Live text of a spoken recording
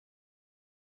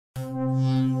You're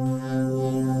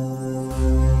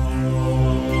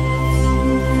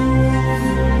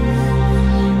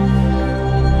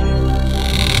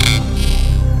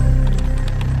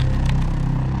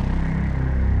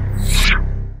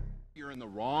in the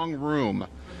wrong room.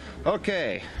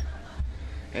 Okay.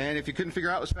 And if you couldn't figure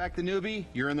out what's back the newbie,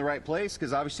 you're in the right place,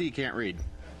 because obviously you can't read.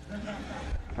 All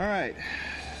right.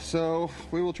 So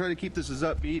we will try to keep this as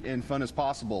upbeat and fun as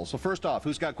possible. So first off,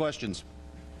 who's got questions?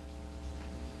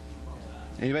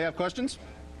 Anybody have questions?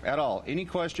 At all? Any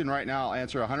question right now, I'll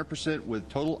answer 100% with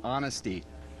total honesty.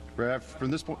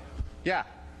 From this point, yeah.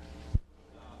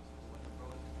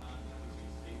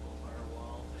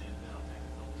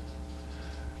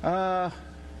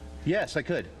 Yes, I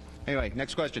could. Anyway,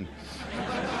 next question.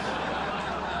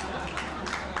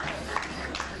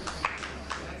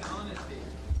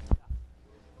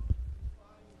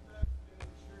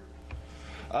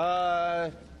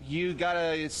 You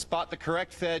gotta spot the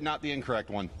correct fed, not the incorrect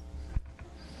one.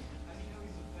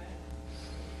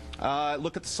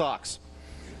 Look at the socks.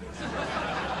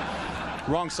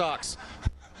 Wrong socks.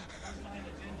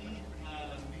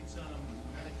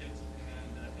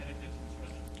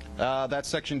 That's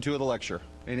section 2 of the lecture.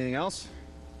 Anything else?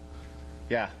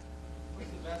 Yeah. What's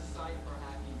the best site for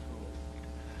hacking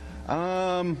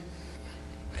tools?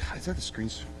 God, is that the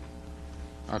screens?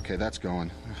 Okay, that's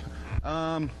going.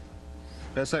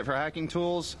 Best site for hacking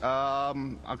tools?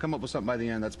 I'll come up with something by the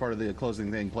end. That's part of the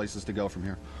closing thing, places to go from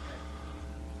here.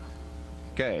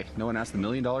 Okay, no one asked the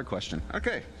 $1,000,000 question.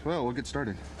 Okay, well, we'll get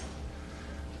started.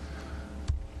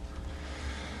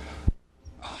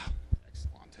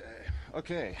 Excellent.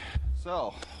 Okay,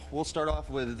 so we'll start off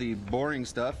with the boring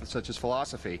stuff, such as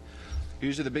philosophy.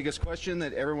 Usually the biggest question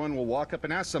that everyone will walk up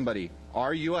and ask somebody,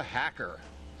 are you a hacker?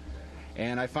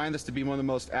 And I find this to be one of the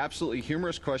most absolutely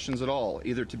humorous questions at all,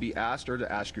 either to be asked or to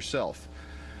ask yourself.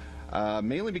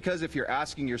 Mainly because if you're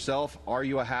asking yourself, are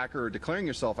you a hacker, or declaring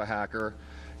yourself a hacker,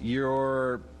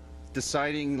 you're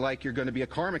deciding like you're going to be a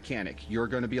car mechanic, you're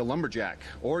going to be a lumberjack,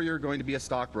 or you're going to be a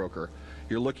stockbroker.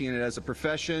 You're looking at it as a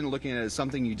profession, looking at it as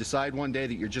something you decide one day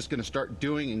that you're just going to start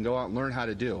doing and go out and learn how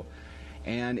to do.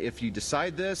 And if you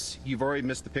decide this, you've already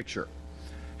missed the picture.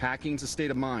 Hacking's a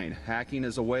state of mind. Hacking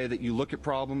is a way that you look at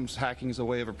problems. Hacking is a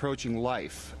way of approaching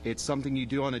life. It's something you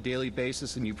do on a daily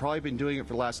basis, and you've probably been doing it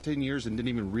for the last 10 years and didn't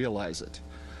even realize it.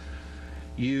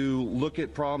 You look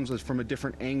at problems as from a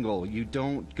different angle. You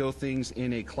don't go things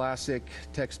in a classic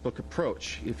textbook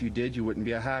approach. If you did, you wouldn't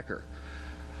be a hacker.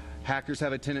 Hackers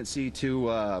have a tendency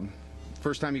to,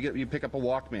 first time you pick up a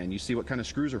Walkman, you see what kind of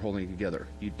screws are holding it together.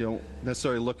 You don't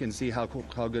necessarily look and see how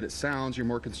good it sounds. You're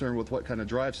more concerned with what kind of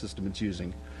drive system it's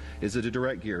using. Is it a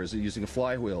direct gear? Is it using a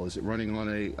flywheel? Is it running on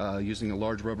a using a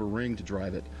large rubber ring to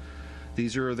drive it?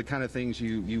 These are the kind of things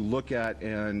you look at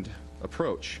and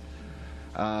approach.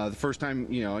 The first time,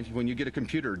 when you get a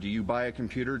computer, do you buy a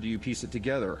computer? Do you piece it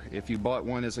together? If you bought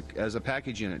one as a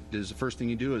package unit, the first thing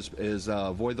you do is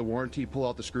void the warranty, pull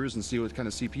out the screws, and see what kind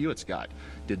of CPU it's got.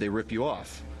 Did they rip you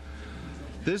off?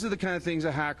 These are the kind of things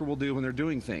a hacker will do when they're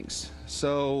doing things.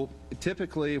 So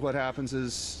typically what happens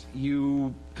is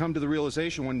you come to the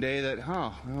realization one day that,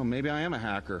 oh, maybe I am a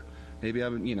hacker. Maybe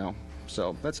I'm,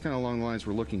 so that's kind of along the lines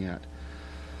we're looking at.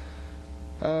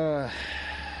 So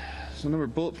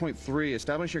bullet point 3,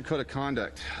 establish your code of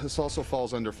conduct. This also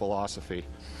falls under philosophy.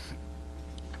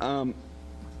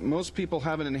 Most people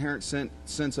have an inherent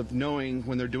sense of knowing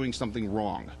when they're doing something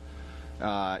wrong.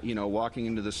 Walking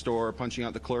into the store, punching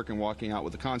out the clerk, and walking out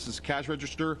with the constant cash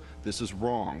register, this is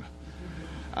wrong.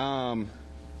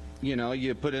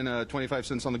 You put in 25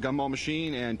 cents on the gumball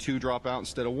machine and 2 drop out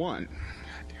instead of 1. God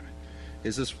damn it.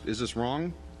 Is this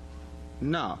wrong?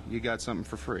 No, you got something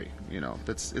for free.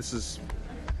 This is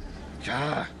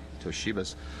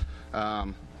Toshiba's.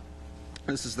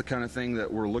 This is the kind of thing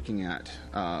that we're looking at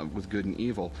with good and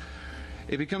evil.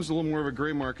 It becomes a little more of a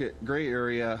gray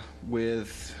area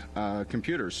with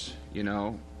computers.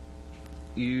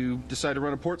 You decide to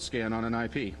run a port scan on an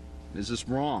IP. Is this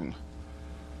wrong?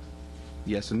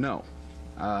 Yes and no.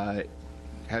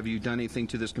 Have you done anything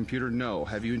to this computer? No.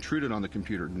 Have you intruded on the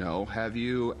computer? No. Have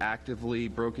you actively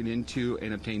broken into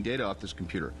and obtained data off this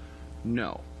computer?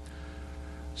 No.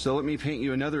 So let me paint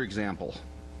you another example.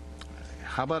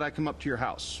 How about I come up to your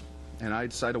house and I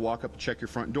decide to walk up and check your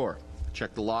front door.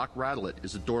 Check the lock, rattle it.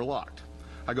 Is the door locked?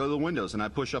 I go to the windows and I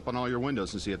push up on all your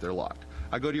windows and see if they're locked.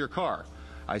 I go to your car.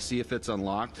 I see if it's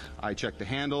unlocked. I check the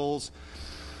handles.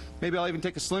 Maybe I'll even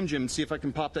take a Slim Jim and see if I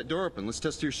can pop that door open. Let's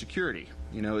test your security.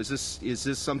 Is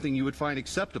this something you would find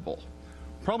acceptable?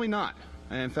 Probably not.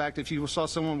 And in fact, if you saw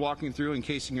someone walking through and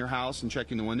casing your house and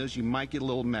checking the windows, you might get a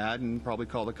little mad and probably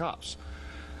call the cops.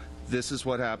 This is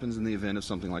what happens in the event of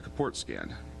something like a port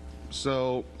scan.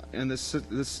 So, and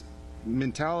this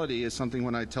mentality is something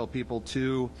when I tell people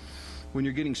to, when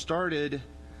you're getting started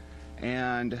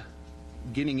and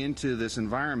getting into this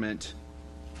environment,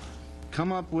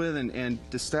 come up with and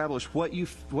establish what you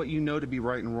know to be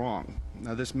right and wrong.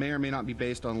 Now, this may or may not be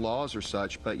based on laws or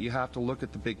such, but you have to look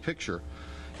at the big picture.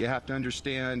 You have to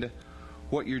understand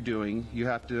what you're doing. You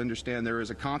have to understand there is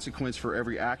a consequence for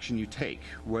every action you take,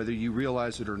 whether you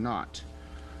realize it or not.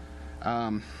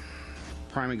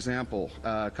 Prime example,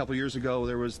 a couple years ago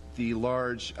there was the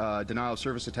large denial of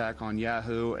service attack on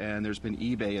Yahoo, and there's been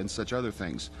eBay and such other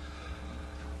things.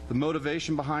 The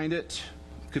motivation behind it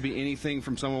could be anything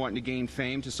from someone wanting to gain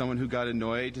fame to someone who got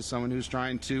annoyed to someone who's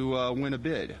trying to win a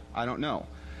bid. I don't know.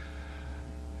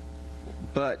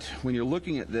 But when you're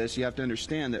looking at this, you have to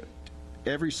understand that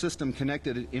every system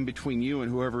connected in between you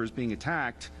and whoever is being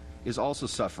attacked is also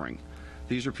suffering.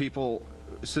 These are people,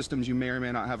 systems you may or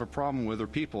may not have a problem with, or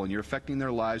people, and you're affecting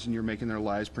their lives, and you're making their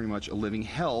lives pretty much a living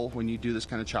hell when you do this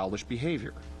kind of childish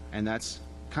behavior. And that's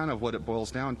kind of what it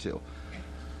boils down to.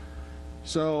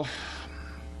 So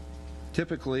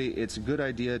typically it's a good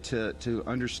idea to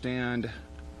understand,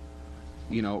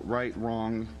 you know, right,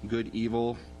 wrong, good,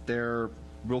 evil. They're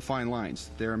real fine lines.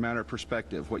 They're a matter of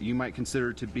perspective. What you might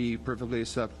consider to be perfectly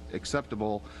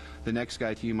acceptable, the next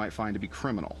guy to you might find to be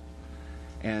criminal.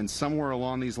 And somewhere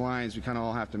along these lines, we kind of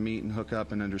all have to meet and hook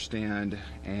up and understand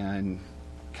and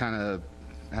kind of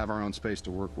have our own space to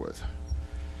work with.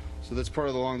 So that's part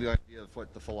of the idea of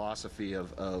what the philosophy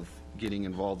of getting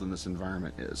involved in this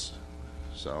environment is.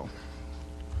 So,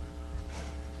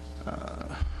 is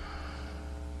that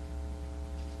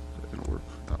going to work?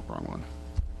 Oh, wrong one.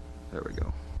 There we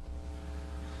go.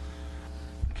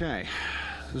 Okay,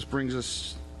 this brings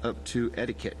us up to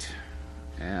etiquette,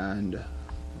 and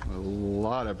a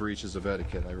lot of breaches of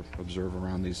etiquette I observe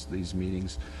around these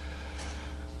meetings.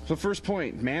 So first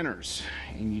point, manners,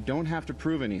 and you don't have to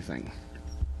prove anything.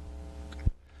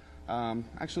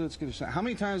 Actually, let's give it a shot. How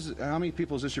many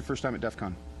people is this your first time at DEF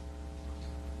CON?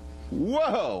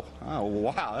 Whoa! Oh,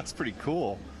 wow, that's pretty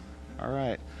cool. All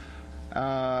right.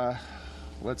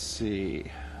 Let's see.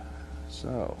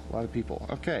 So, a lot of people.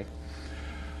 Okay.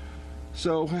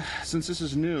 So, since this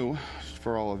is new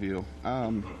for all of you,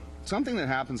 something that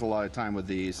happens a lot of time with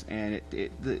these, and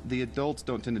the adults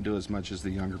don't tend to do as much as the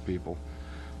younger people.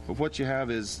 But what you have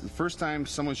is the first time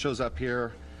someone shows up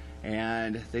here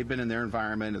and they've been in their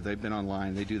environment, or they've been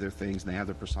online, they do their things, and they have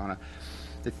their persona.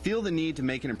 They feel the need to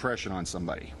make an impression on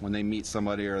somebody when they meet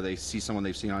somebody, or they see someone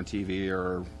they've seen on TV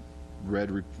or read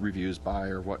reviews by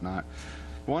or whatnot.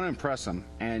 They want to impress them,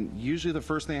 and usually the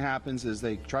first thing that happens is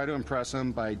they try to impress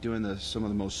them by doing some of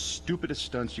the most stupidest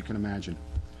stunts you can imagine.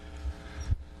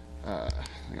 Hang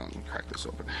on, let me crack this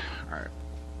open. All right.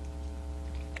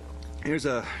 Here's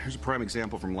a prime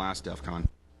example from last DEF CON.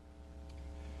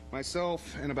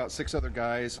 Myself and about 6 other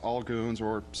guys, all goons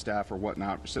or staff or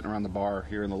whatnot, were sitting around the bar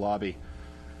here in the lobby.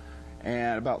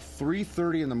 And about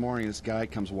 3:30 in the morning, this guy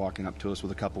comes walking up to us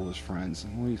with a couple of his friends.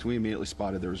 And we immediately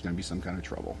spotted there was going to be some kind of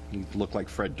trouble. He looked like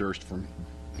Fred Durst from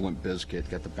Limp Bizkit,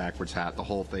 got the backwards hat, the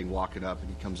whole thing, walking up, and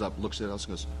he comes up, looks at us,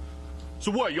 and goes,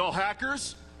 "So what, y'all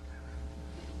hackers?"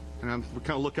 And we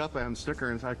kind of look up at him, snicker,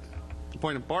 and in fact,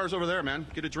 point him, "Bar's over there, man.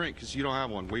 Get a drink, because you don't have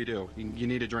one. What do you do? You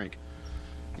need a drink."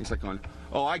 He's like going,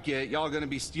 "Oh, I get it. Y'all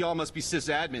must be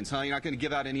sysadmins, huh? You're not going to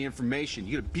give out any information.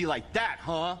 You're going to be like that,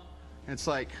 huh?" And it's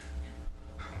like,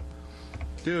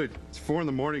 dude, it's 4 in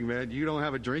the morning, man. You don't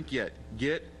have a drink yet.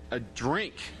 Get a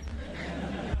drink.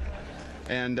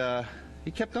 And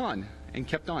he kept on and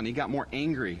kept on. He got more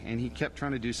angry, and he kept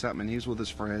trying to do something, and he was with his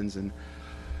friends, and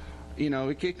you know,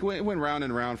 it went round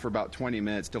and round for about 20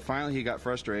 minutes till finally he got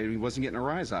frustrated. He wasn't getting a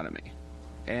rise out of me.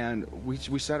 And we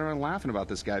sat around laughing about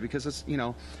this guy because it's, you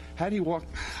know, had he walked,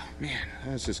 man,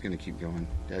 that's just going to keep going,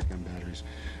 dadgum batteries.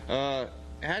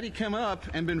 Had he come up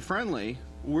and been friendly,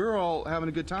 we're all having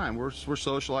a good time. We're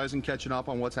socializing, catching up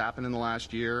on what's happened in the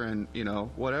last year and, you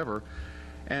know, whatever.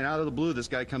 And out of the blue, this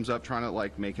guy comes up trying to,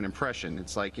 like, make an impression.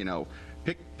 It's like, you know,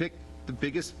 pick the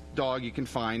biggest dog you can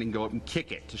find and go up and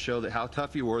kick it to show that how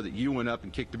tough you were that you went up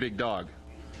and kicked the big dog.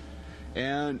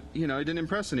 And, you know, it didn't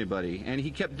impress anybody. And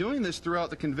he kept doing this throughout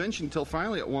the convention until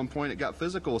finally at one point it got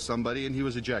physical with somebody and he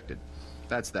was ejected.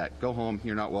 That's that. Go home.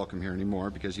 You're not welcome here anymore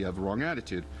because you have the wrong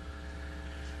attitude.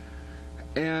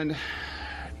 And,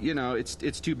 you know, it's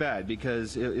too bad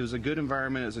because it was a good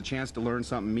environment. It was a chance to learn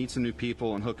something, meet some new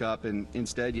people, and hook up. And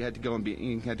instead, you had to go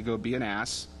be an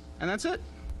ass, and that's it.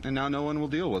 And now no one will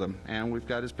deal with him. And we've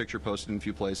got his picture posted in a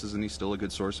few places, and he's still a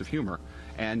good source of humor.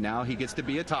 And now he gets to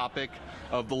be a topic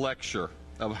of the lecture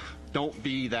of don't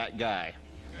be that guy.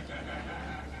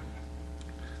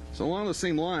 So along those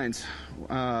same lines,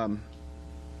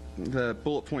 the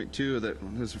bullet point 2 that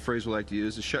is a phrase we like to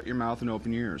use is shut your mouth and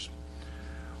open your ears.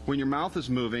 When your mouth is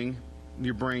moving,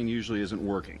 your brain usually isn't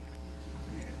working.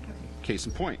 Case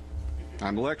in point,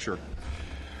 I'm a lecturer.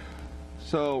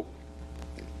 So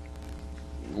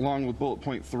along with bullet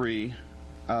point 3,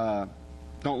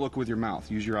 don't look with your mouth.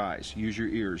 Use your eyes, use your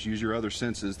ears, use your other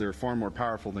senses. They're far more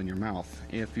powerful than your mouth.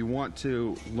 If you want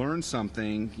to learn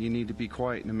something, you need to be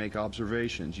quiet and make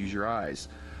observations. Use your eyes.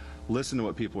 Listen to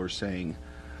what people are saying.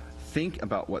 Think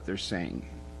about what they're saying.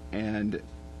 And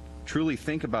truly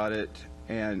think about it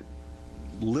and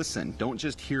listen. Don't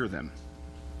just hear them.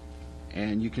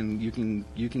 And you can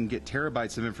get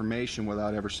terabytes of information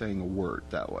without ever saying a word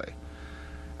that way.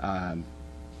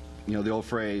 You know, the old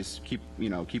phrase, keep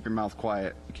your mouth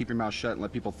quiet, keep your mouth shut and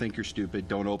let people think you're stupid,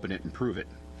 don't open it and prove it.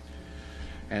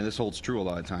 And this holds true a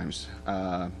lot of times,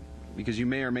 because you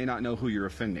may or may not know who you're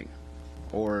offending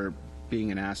or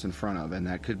being an ass in front of, and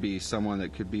that could be someone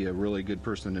that could be a really good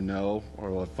person to know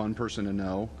or a fun person to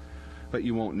know, but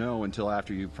you won't know until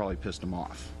after you've probably pissed them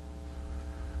off.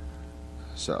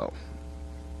 So,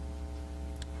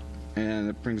 and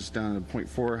it brings us down to point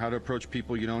 4, how to approach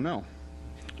people you don't know.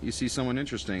 You see someone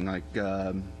interesting, like,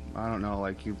 I don't know,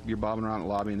 like you're bobbing around the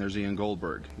lobby and there's Ian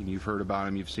Goldberg. And you've heard about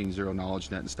him, you've seen Zero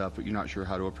Knowledge Net and stuff, but you're not sure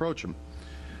how to approach him.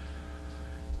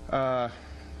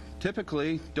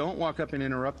 Typically, don't walk up and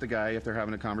interrupt the guy if they're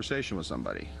having a conversation with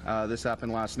somebody. This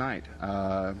happened last night.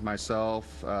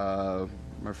 Myself,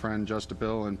 my friend Just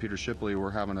Bill, and Peter Shipley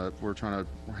were trying to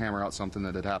hammer out something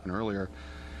that had happened earlier.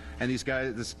 And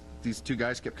these two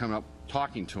guys kept coming up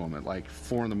talking to him at like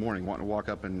 4 in the morning, wanting to walk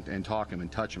up and talk him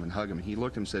and touch him and hug him. And he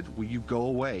looked at him and said, will you go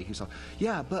away? He's like,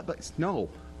 yeah, but no,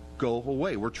 go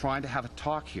away. We're trying to have a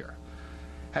talk here.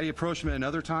 Had he approached me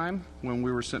another time when we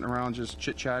were sitting around just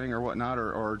chit-chatting or whatnot,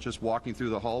 or just walking through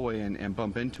the hallway and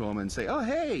bump into him and say, oh,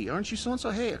 hey, aren't you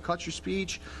so-and-so? Hey, I caught your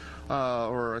speech,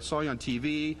 or I saw you on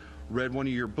TV, read one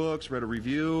of your books, read a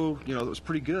review, you know, it was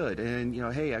pretty good. And, you know,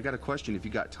 hey, I got a question if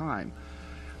you got time.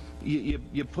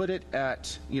 You put it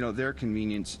at, you know, their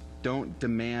convenience. Don't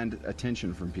demand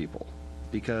attention from people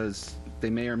because they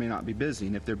may or may not be busy.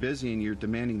 And if they're busy and you're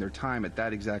demanding their time at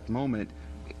that exact moment,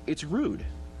 it's rude.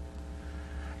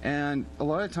 And a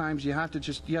lot of times you have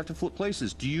to flip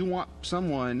places. Do you want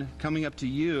someone coming up to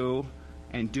you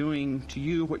and doing to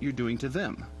you what you're doing to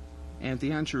them? And if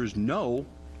the answer is no,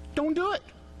 don't do it.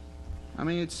 I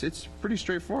mean, it's pretty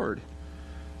straightforward.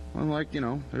 Unlike, you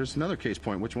know, there's another case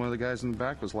point, which one of the guys in the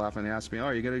back was laughing and asked me, oh,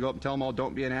 are you going to go up and tell them all,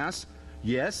 don't be an ass?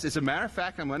 Yes, as a matter of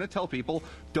fact, I'm going to tell people,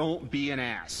 don't be an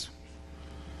ass.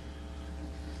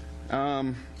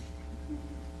 And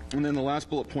then the last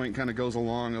bullet point kind of goes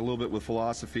along a little bit with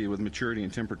philosophy, with maturity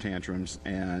and temper tantrums.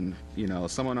 And, you know,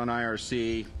 someone on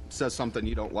IRC says something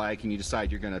you don't like and you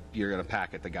decide you're gonna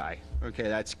pack at the guy. Okay,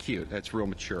 that's cute. That's real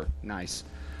mature. Nice.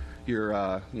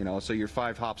 You're, you know, so you're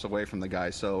 5 hops away from the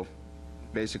guy. So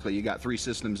basically you got 3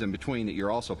 systems in between that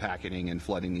you're also packeting and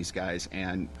flooding these guys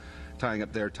and tying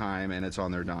up their time, and it's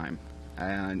on their dime.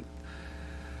 And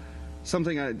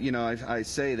something I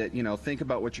say that, you know, think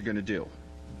about what you're going to do.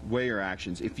 Weigh your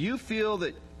actions. If you feel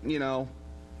that, you know,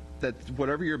 that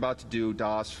whatever you're about to do,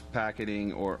 DOS,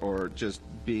 packeting, or just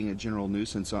being a general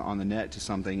nuisance on the net to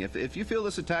something, if you feel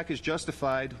this attack is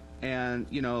justified and,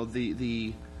 you know,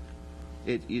 the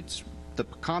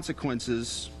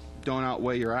consequences don't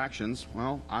outweigh your actions,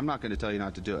 well, I'm not going to tell you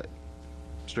not to do it.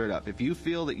 Straight up. If you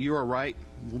feel that you are right,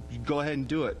 go ahead and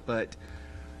do it, but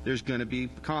there's going to be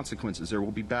consequences. There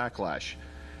will be backlash.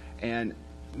 And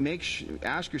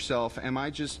ask yourself, am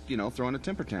I just, you know, throwing a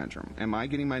temper tantrum? Am I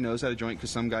getting my nose out of joint because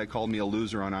some guy called me a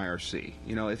loser on IRC?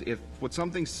 You know, if what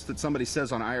something that somebody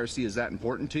says on IRC is that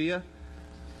important to you,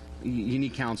 you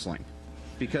need counseling,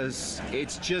 because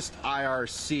it's just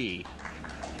IRC.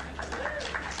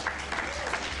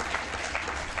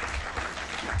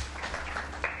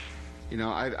 You know,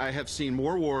 I have seen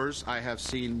more wars, I have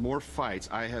seen more fights,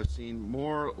 I have seen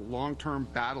more long-term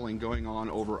battling going on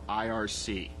over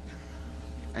IRC.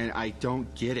 And I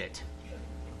don't get it.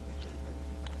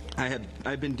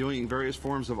 I've been doing various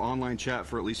forms of online chat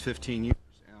for at least 15 years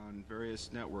on various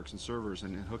networks and servers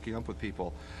and hooking up with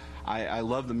people. I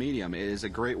love the medium. It is a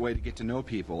great way to get to know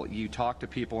people. You talk to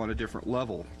people on a different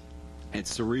level. It's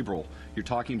cerebral. You're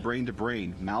talking brain to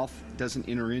brain. Mouth doesn't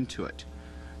enter into it.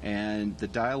 And the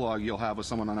dialogue you'll have with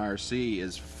someone on IRC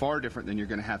is far different than you're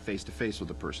going to have face-to-face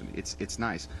with a person. It's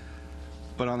nice.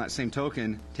 But on that same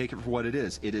token, take it for what it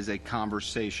is. It is a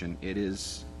conversation. It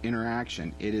is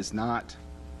interaction. It's not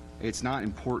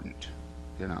important,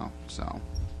 you know. So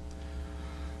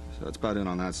that's about it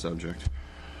on that subject.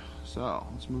 So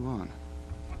let's move on.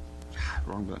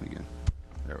 Wrong button again.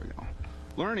 There we go.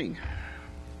 Learning.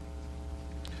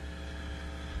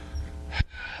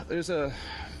 There's a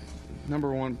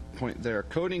number one point there.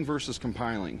 Coding versus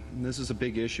compiling. And this is a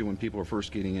big issue when people are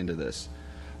first getting into this.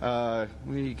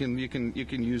 You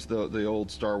can use the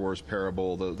old Star Wars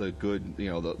parable, the good,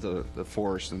 the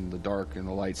force and the dark and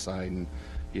the light side, and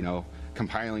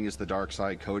compiling is the dark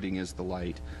side, coding is the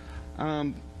light.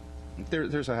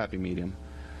 There's a happy medium.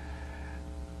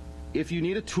 If you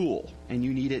need a tool and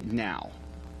you need it now,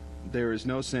 there is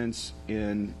no sense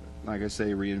in, like I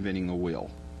say, reinventing the wheel.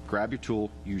 Grab your tool,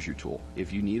 use your tool.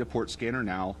 If you need a port scanner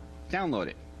now, download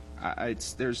it.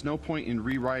 There's no point in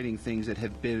rewriting things that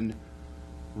have been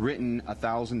written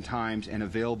 1,000 times and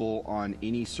available on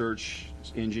any search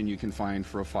engine you can find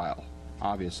for a file,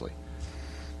 obviously.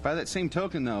 By that same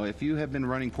token, though, if you have been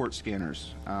running port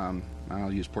scanners,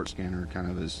 I'll use port scanner kind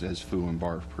of as foo and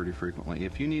barf pretty frequently.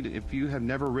 If you have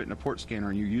never written a port scanner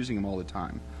and you're using them all the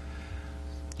time,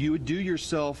 you would do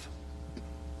yourself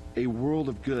a world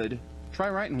of good. Try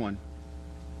writing one.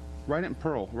 Write it in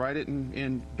Perl. Write it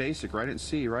in BASIC. Write it in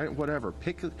C. Write it whatever.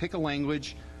 Pick a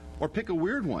language, or pick a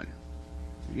weird one.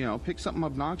 Pick something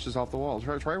obnoxious off the walls.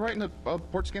 Try writing a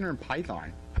port scanner in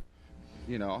Python.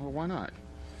 Why not?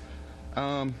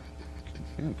 Yeah,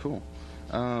 cool.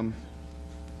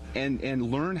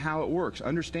 And learn how it works.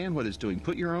 Understand what it's doing.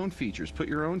 Put your own features. Put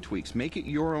your own tweaks. Make it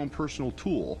your own personal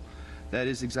tool. That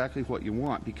is exactly what you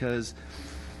want, because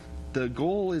the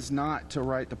goal is not to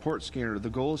write the port scanner. The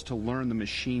goal is to learn the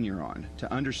machine you're on,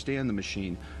 to understand the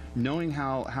machine, knowing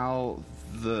how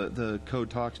the code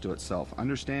talks to itself,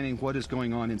 understanding what is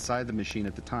going on inside the machine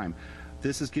at the time.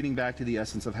 This is getting back to the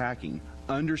essence of hacking,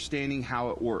 understanding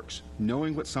how it works,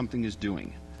 knowing what something is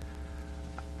doing.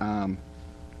 That's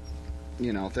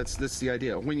the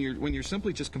idea. When you're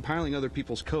simply just compiling other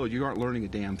people's code, you aren't learning a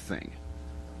damn thing.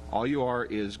 All you are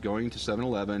is going to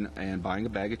 7-Eleven and buying a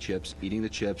bag of chips, eating the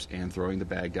chips, and throwing the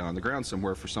bag down on the ground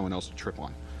somewhere for someone else to trip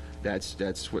on.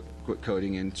 That's what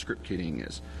coding and script kidding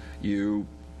is. You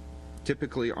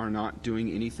typically are not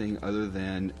doing anything other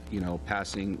than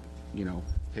passing.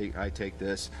 Hey, I take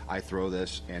this, I throw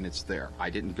this, and it's there. I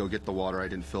didn't go get the water. I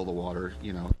didn't fill the water.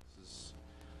 You're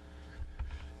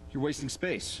wasting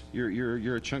space.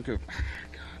 You're a chunk of.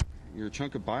 You're a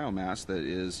chunk of biomass that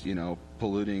is,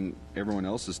 polluting everyone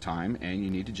else's time, and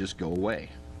you need to just go away.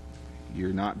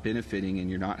 You're not benefiting and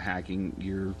you're not hacking.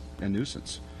 You're a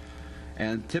nuisance.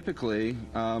 And typically,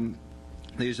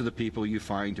 these are the people you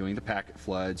find doing the packet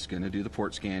floods, going to do the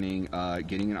port scanning,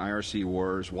 getting in IRC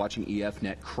wars, watching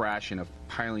EFnet crash in a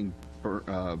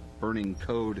burning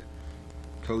code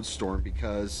storm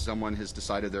because someone has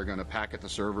decided they're going to packet the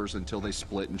servers until they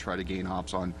split and try to gain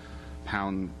ops on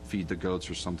pound feed the goats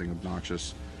or something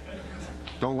obnoxious.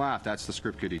 Don't laugh, that's the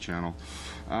Script Kiddie channel.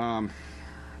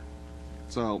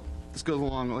 So this goes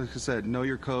along, like I said, know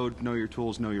your code, know your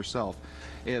tools, know yourself.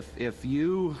 If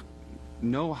you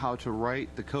know how to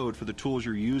write the code for the tools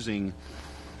you're using,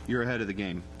 you're ahead of the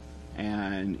game,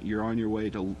 and you're on your way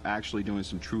to actually doing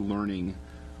some true learning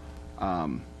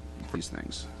for these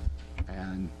things.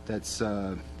 And that's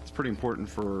it's pretty important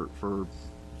for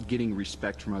getting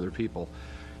respect from other people.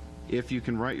 If you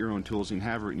can write your own tools and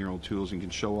have written your own tools and can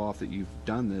show off that you've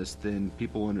done this, then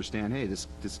people understand, hey, this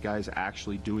guy's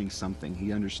actually doing something.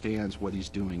 He understands what he's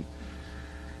doing.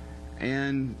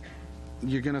 And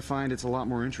you're going to find it's a lot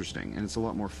more interesting and it's a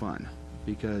lot more fun,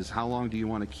 because how long do you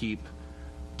want to keep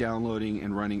downloading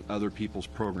and running other people's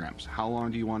programs? How long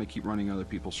do you want to keep running other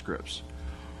people's scripts?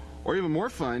 Or even more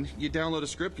fun, you download a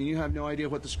script and you have no idea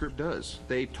what the script does.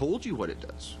 They told you what it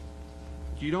does.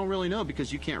 You don't really know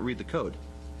because you can't read the code.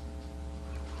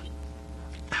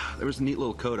 There was a neat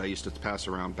little code I used to pass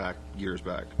around years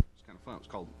back. It was kind of fun. It was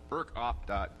called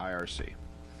irc.op.irc.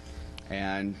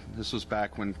 And this was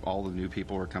back when all the new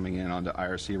people were coming in onto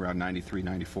IRC around 93,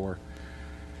 94.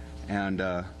 And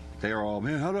they were all,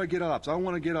 man, how do I get ops? I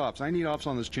want to get ops. I need ops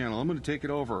on this channel. I'm going to take it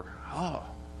over. Oh.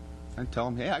 I'd tell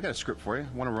them, hey, I got a script for you.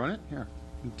 Want to run it? Here.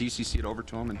 DCC it over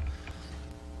to them.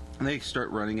 And they start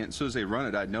running it. As soon as they run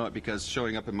it, I'd know it because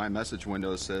showing up in my message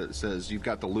window says you've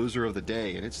got the loser of the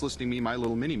day, and it's listing me my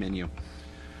little mini menu.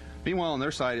 Meanwhile, on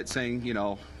their side, it's saying,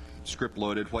 script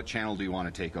loaded, what channel do you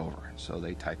want to take over? So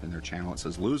they type in their channel. It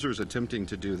says, losers attempting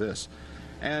to do this.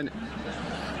 And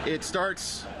it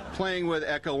starts playing with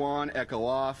echo on, echo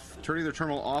off, turning their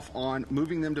terminal off, on,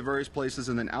 moving them to various places,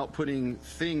 and then outputting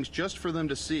things just for them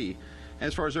to see. And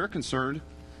as far as they're concerned,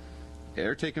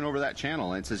 they're taking over that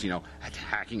channel, and it says,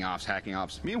 hacking ops, hacking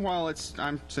ops. Meanwhile,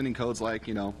 I'm sending codes like,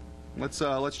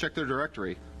 let's check their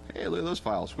directory. Hey, look at those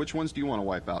files. Which ones do you want to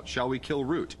wipe out? Shall we kill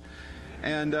root?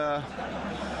 And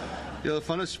The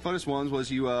funnest ones was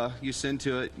you send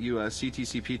to it, you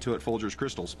CTCP to it Folgers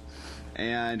crystals.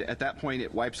 And at that point,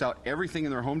 it wipes out everything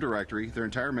in their home directory, their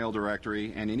entire mail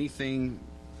directory, and anything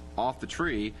off the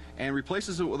tree, and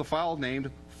replaces it with a file named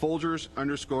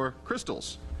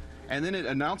Folgers_crystals. And then it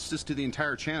announces to the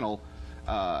entire channel,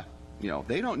 you know,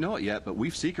 they don't know it yet, but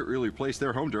we've secretly replaced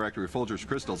their home directory with Folgers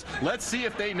crystals. Let's see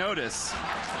if they notice.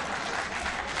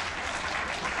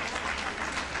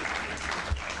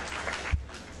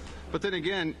 But then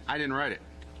again, I didn't write it.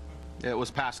 It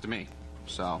was passed to me,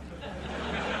 so.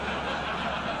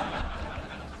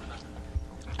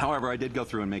 However, I did go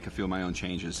through and make a few of my own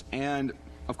changes. And,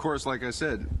 of course, like I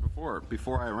said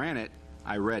before I ran it,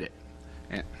 I read it.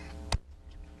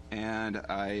 And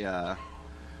I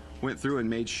went through and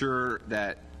made sure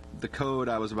that the code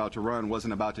I was about to run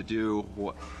wasn't about to do,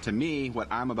 to me, what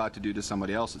I'm about to do to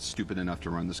somebody else that's stupid enough to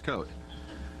run this code.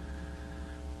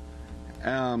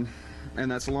 And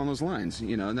that's along those lines.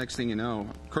 You know, next thing you know,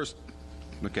 of course,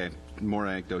 okay, more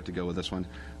anecdote to go with this one.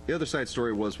 The other side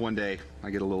story was one day I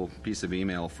get a little piece of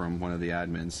email from one of the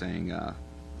admins saying,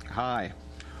 hi,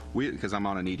 because I'm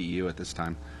on an EDU at this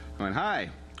time, going, hi,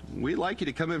 we'd like you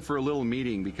to come in for a little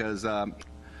meeting because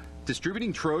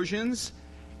distributing Trojans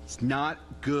is not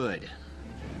good.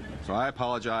 So I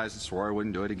apologized and swore I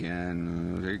wouldn't do it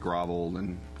again. They groveled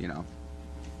and, you know,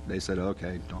 they said,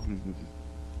 okay, don't.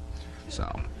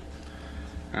 So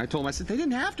I told them, I said, they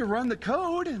didn't have to run the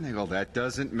code. And they go, that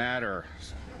doesn't matter.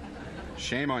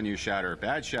 Shame on you, Shatter.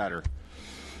 Bad Shatter.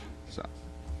 So,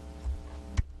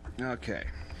 okay.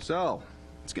 So,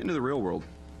 let's get into the real world.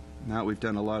 Now we've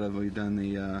done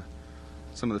the,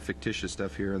 some of the fictitious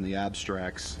stuff here and the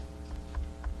abstracts.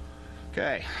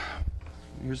 Okay.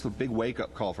 Here's the big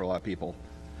wake-up call for a lot of people.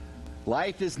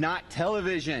 Life is not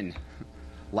television.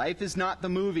 Life is not the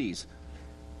movies.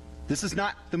 This is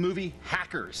not the movie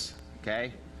Hackers,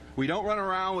 okay? We don't run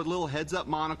around with little heads-up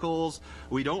monocles.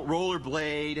 We don't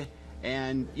rollerblade,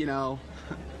 and, you know,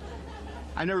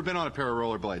 I've never been on a pair of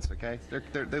rollerblades, okay?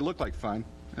 They look like fun.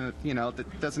 You know,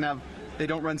 they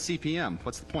don't run CPM.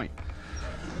 What's the point?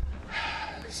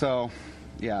 So,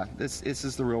 yeah, this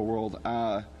is the real world.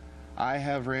 I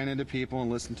have ran into people and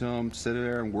listened to them sit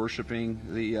there and worshiping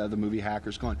the movie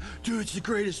Hackers, going, "Dude, it's the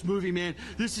greatest movie, man.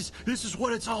 This is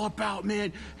what it's all about,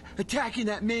 man. Attacking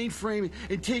that mainframe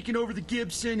and taking over the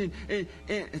Gibson and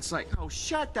it's like, oh,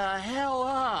 shut the hell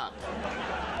up."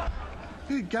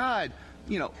 Good God.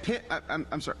 You know,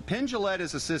 I'm sorry. Penn Jillette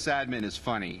as a sysadmin is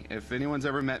funny. If anyone's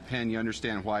ever met Penn, you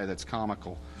understand why that's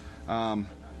comical. And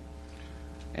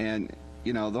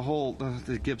you know,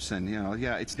 the Gibson, you know,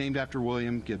 yeah, it's named after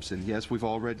William Gibson. Yes, we've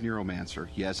all read Neuromancer.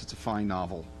 Yes, it's a fine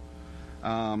novel.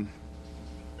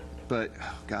 But,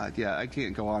 oh God, yeah, I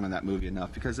can't go on in that movie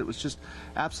enough because it was just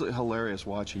absolutely hilarious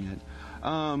watching it.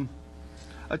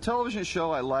 A television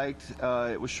show I liked,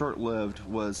 it was short-lived,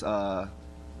 was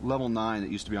Level 9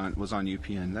 that used to be was on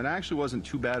UPN. That actually wasn't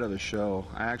too bad of a show.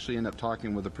 I actually ended up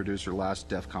talking with the producer last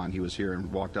DEF CON. He was here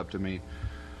and walked up to me,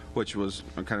 which was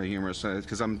kind of humorous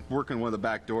because I'm working one of the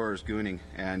back doors, gooning,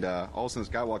 and all of a sudden this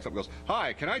guy walks up and goes,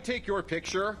 "Hi, can I take your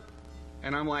picture?"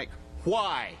 And I'm like,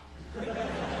 "Why?"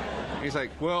 And he's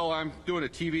like, "Well, I'm doing a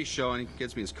TV show," and he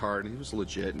gives me his card, and he was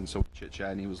legit, and so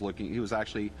chit-chat, and he was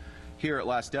actually here at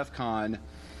last DEF CON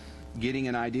getting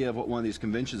an idea of what one of these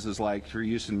conventions is like for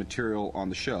using material on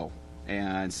the show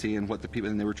and seeing what the people,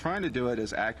 and they were trying to do it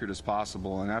as accurate as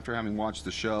possible, and after having watched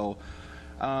the show,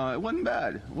 it wasn't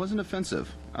bad. It wasn't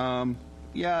offensive.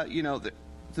 Yeah, you know,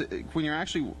 when you're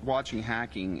actually watching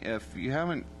hacking, if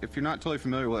you're not totally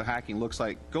familiar with what hacking looks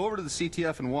like, go over to the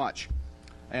CTF and watch.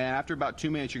 And after about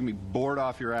 2 minutes, you're going to be bored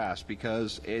off your ass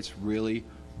because it's really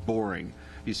boring.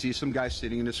 You see some guy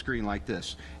sitting in a screen like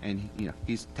this, and you know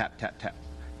he's tap, tap, tap.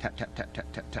 Tap, tap, tap, tap,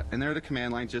 tap, tap. And there are the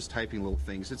command line just typing little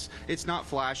things. It's not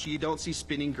flashy. You don't see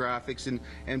spinning graphics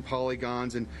and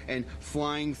polygons and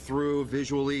flying through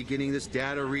visually, getting this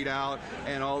data readout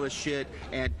and all this shit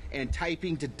and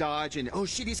typing to dodge and, oh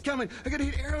shit, he's coming. I gotta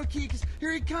hit arrow key because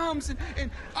here he comes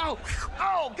and oh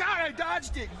God, I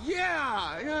dodged it.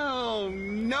 Yeah. Oh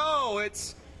no,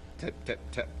 it's tap, tap,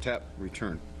 tap, tap,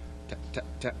 return. Tap, tap,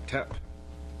 tap, tap.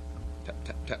 Tap,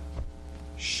 tap, tap.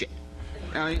 Shit.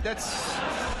 I mean, that's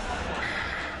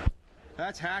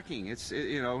hacking. It's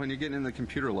you know, when you're getting in the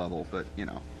computer level, but you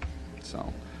know,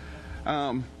 so.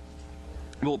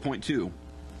 Bullet point 2: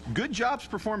 good jobs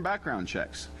perform background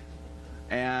checks,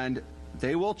 and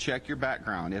they will check your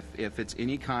background if it's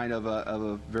any kind of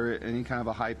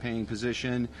a high-paying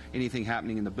position, anything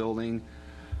happening in the building.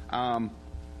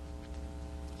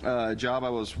 job I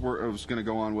was going to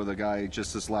go on with a guy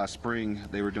just this last spring.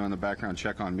 They were doing the background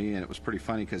check on me, and it was pretty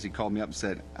funny because he called me up and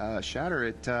said, Shatter,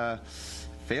 it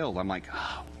failed. I'm like,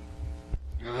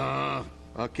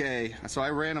 okay. So I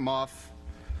ran him off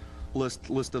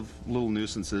list of little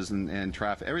nuisances and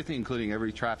traffic, everything, including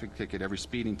every traffic ticket, every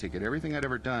speeding ticket, everything I'd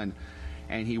ever done.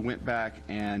 And he went back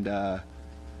and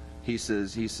he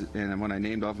says, and when I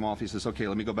named off him off, he says, okay,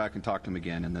 let me go back and talk to him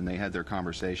again. And then they had their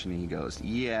conversation, and he goes,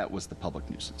 yeah, it was the public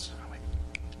nuisance. I'm like,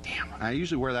 damn. I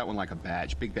usually wear that one like a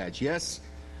badge, big badge. Yes,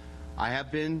 I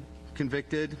have been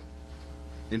convicted,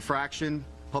 infraction,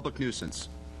 public nuisance.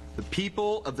 The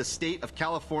people of the state of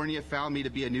California found me to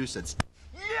be a nuisance.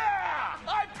 Yeah!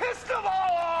 I pissed them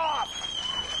all off!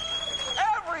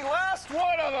 Every last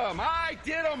one of them! I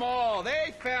did them all!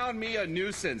 They found me a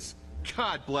nuisance.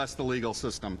 God bless the legal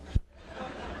system.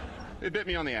 They bit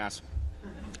me on the ass.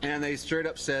 And they straight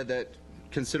up said that,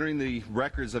 considering the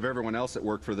records of everyone else that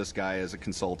worked for this guy as a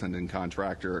consultant and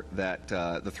contractor, that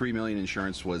the $3 million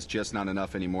insurance was just not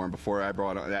enough anymore. And before I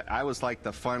brought on that, I was like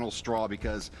the final straw,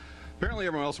 because apparently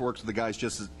everyone else works with the guys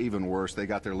just even worse. They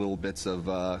got their little bits of,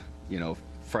 you know,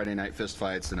 Friday night fist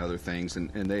fights and other things, and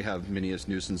they have many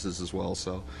nuisances as well.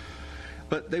 So,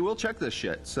 but they will check this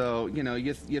shit. So, you know,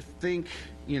 you think,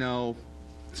 you know,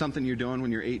 something you're doing when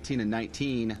you're 18 and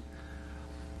 19,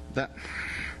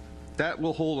 that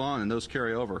will hold on, and those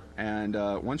carry over. And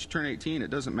once you turn 18, it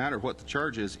doesn't matter what the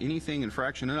charge is. Anything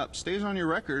infraction and up stays on your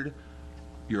record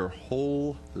your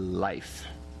whole life.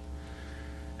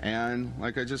 And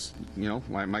like I just, you know,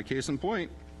 my case in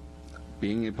point,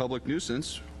 being a public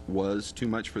nuisance was too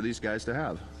much for these guys to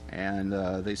have. And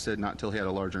they said not until he had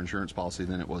a larger insurance policy,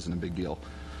 then it wasn't a big deal.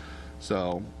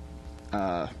 So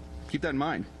keep that in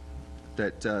mind,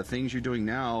 that things you're doing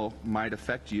now might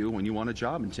affect you when you want a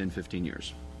job in 10, 15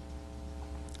 years.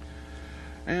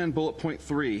 And bullet point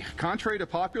 3, contrary to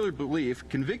popular belief,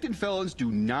 convicted felons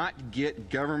do not get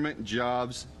government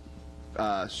jobs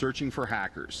searching for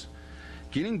hackers.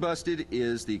 Getting busted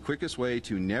is the quickest way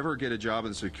to never get a job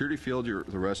in the security field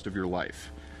the rest of your life.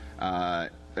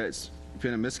 It's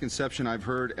been a misconception I've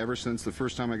heard ever since the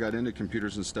first time I got into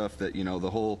computers and stuff, that, you know,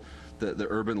 the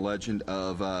urban legend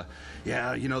of,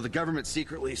 yeah, you know, the government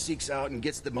secretly seeks out and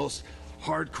gets the most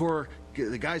hardcore,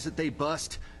 the guys that they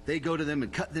bust, they go to them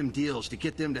and cut them deals to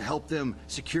get them to help them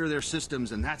secure their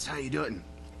systems, and that's how you do it. And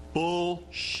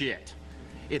bullshit.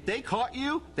 If they caught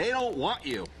you, they don't want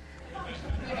you.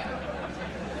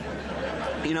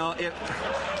 You know,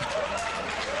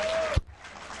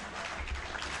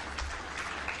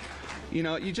 you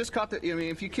know, you just caught the, I mean,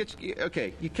 if you catch,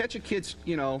 okay, you catch a kid's,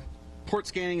 you know, port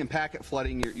scanning and packet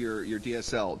flooding your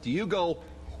DSL. Do you go,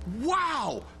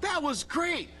 wow, that was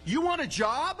great, you want a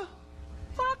job?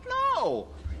 Fuck no.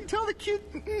 You tell the kid,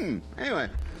 Anyway,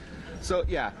 so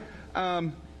yeah,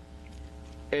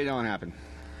 it don't happen.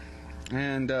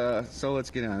 And so let's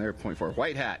get on there. Point 4,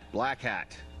 white hat, black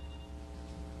hat.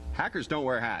 Hackers don't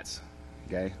wear hats,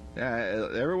 okay?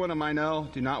 Everyone of I know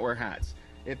do not wear hats.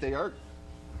 If they are,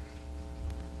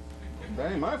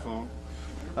 that ain't my phone.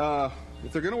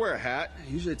 If they're gonna wear a hat,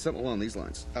 usually it's something along these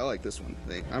lines. I like this one.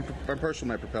 I'm partial to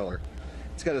my propeller.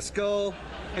 It's got a skull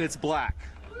and it's black.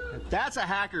 That's a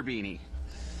hacker beanie.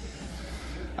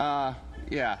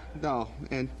 Yeah, no,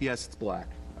 and yes, it's black.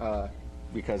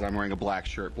 Because I'm wearing a black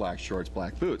shirt, black shorts,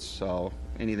 black boots, so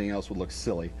anything else would look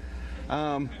silly.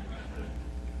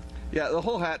 Yeah, the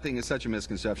whole hat thing is such a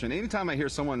misconception. Anytime I hear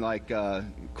someone like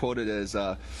quoted as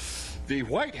the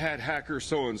white hat hacker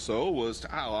so-and-so was,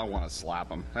 oh, I want to slap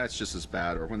them. That's just as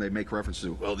bad. Or when they make references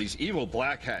to, well, these evil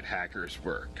black hat hackers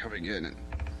were coming in, and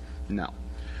no.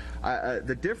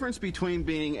 The difference between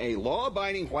being a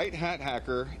law-abiding white hat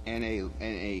hacker and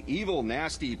a evil,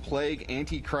 nasty, plague,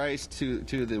 antichrist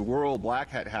to the world black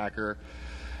hat hacker,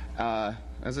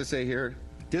 as I say here,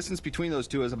 distance between those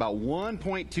two is about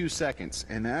 1.2 seconds,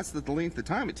 and that's the length of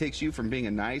time it takes you from being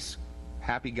a nice,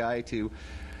 happy guy to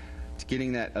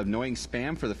getting that annoying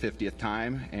spam for the 50th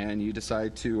time, and you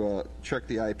decide to check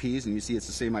the IPs, and you see it's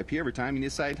the same IP every time, and you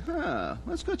decide, huh,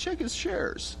 let's go check his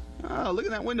shares. Oh, look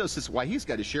at that Windows system. Why, he's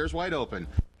got his shares wide open.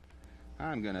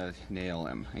 I'm going to nail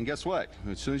him. And guess what?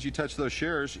 As soon as you touch those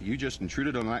shares, you just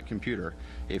intruded on that computer.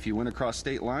 If you went across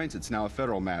state lines, it's now a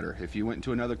federal matter. If you went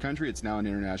into another country, it's now an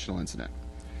international incident.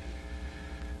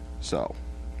 So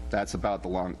that's about the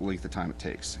length of time it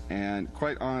takes. And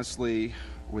quite honestly,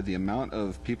 with the amount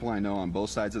of people I know on both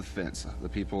sides of the fence, the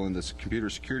people in this computer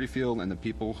security field and the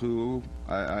people who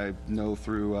I know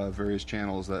through various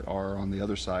channels that are on the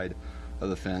other side of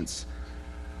the fence,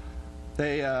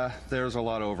 there's a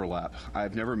lot of overlap.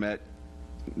 I've never met,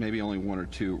 maybe only one or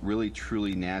two, really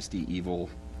truly nasty, evil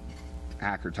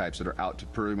hacker types that are out to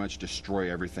pretty much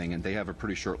destroy everything, and they have a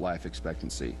pretty short life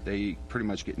expectancy. They pretty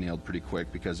much get nailed pretty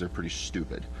quick because they're pretty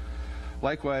stupid.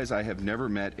 Likewise, I have never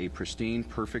met a pristine,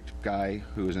 perfect guy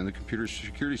who is in the computer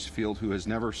security field who has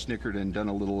never snickered and done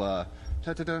a little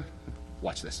ta-ta-ta.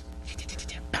 Watch this.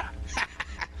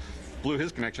 Blew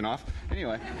his connection off.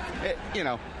 Anyway,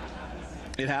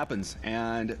 it happens.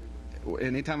 And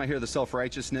anytime I hear the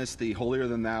self-righteousness, the holier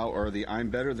than thou, or the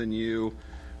I'm better than you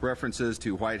references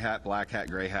to white hat, black hat,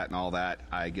 gray hat, and all that,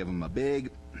 I give them a big,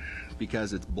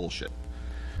 because it's bullshit.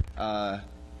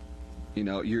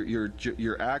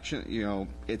 Your action,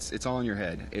 it's all in your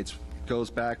head. It goes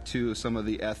back to some of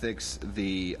the ethics,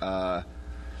 the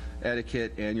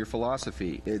etiquette, and your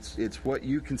philosophy. It's what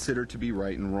you consider to be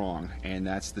right and wrong, and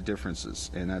that's the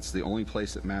differences, and that's the only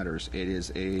place that matters. It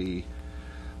is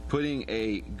putting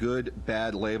a good,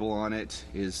 bad label on it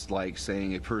is like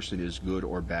saying a person is good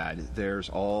or bad. There's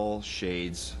all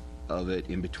shades of it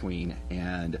in between,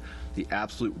 and the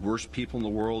absolute worst people in the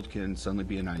world can suddenly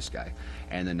be a nice guy,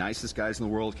 and the nicest guys in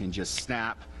the world can just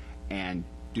snap and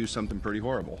do something pretty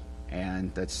horrible.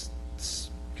 And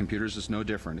computers is no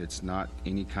different. It's not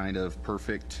any kind of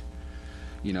perfect,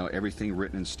 everything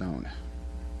written in stone.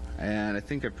 And I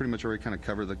think I pretty much already kind of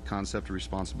covered the concept of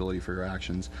responsibility for your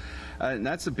actions. And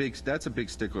that's a big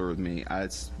stickler with me.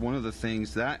 It's one of the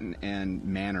things, that and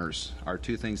manners are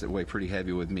two things that weigh pretty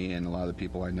heavy with me and a lot of the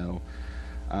people I know.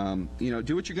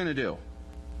 Do what you're going to do,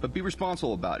 but be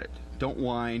responsible about it. Don't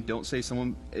whine. Don't say it's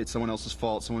someone else's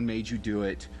fault, someone made you do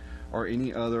it, or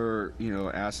any other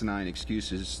asinine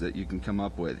excuses that you can come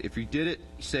up with. If you did it,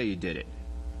 say you did it.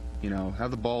 Have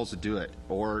the balls to do it,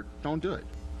 or don't do it.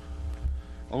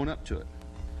 Own up to it.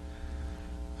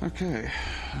 Okay.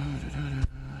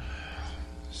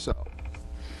 So,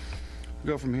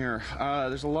 go from here.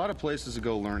 There's a lot of places to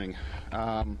go learning.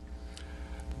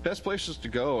 Best places to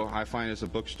go, I find, is a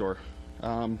bookstore.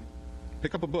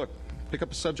 Pick up a book. Pick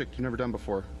up a subject you've never done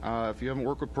before. If you haven't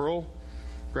worked with Perl,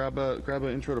 grab an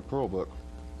Intro to Perl book,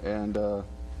 and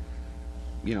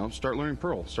start learning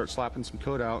Perl. Start slapping some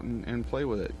code out and play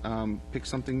with it. Pick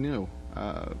something new.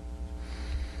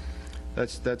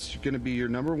 That's going to be your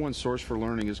number one source for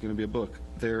learning, is going to be a book.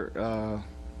 There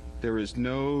is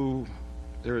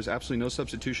absolutely no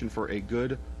substitution for a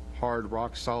good, hard,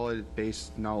 rock solid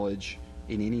base knowledge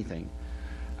in anything.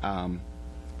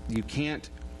 You can't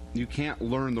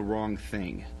learn the wrong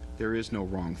thing. There is no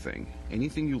wrong thing.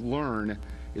 Anything you learn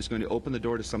is going to open the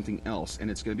door to something else,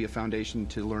 and it's going to be a foundation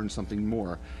to learn something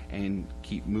more and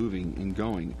keep moving and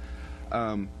going.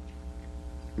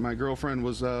 My girlfriend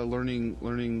was learning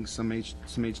some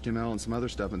HTML and some other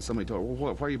stuff, and somebody told her,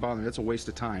 well, why are you bothering? That's a waste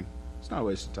of time. It's not a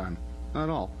waste of time. Not at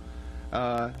all.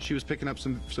 She was picking up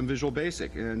some Visual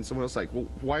Basic, and someone else like, well,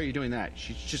 why are you doing that?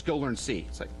 Just go learn C.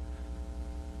 It's like,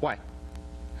 why?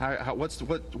 What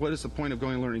is the point of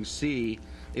going and learning C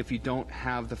if you don't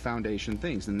have the foundation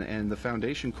things? And the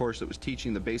foundation course that was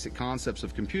teaching the basic concepts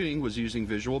of computing was using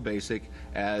Visual Basic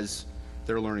as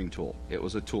their learning tool. It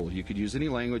was a tool. You could use any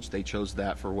language. They chose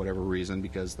that for whatever reason,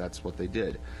 because that's what they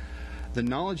did. The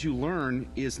knowledge you learn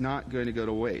is not going to go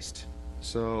to waste.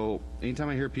 So anytime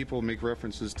I hear people make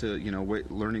references to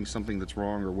learning something that's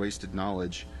wrong or wasted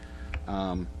knowledge,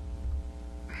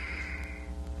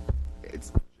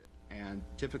 it's, and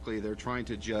typically they're trying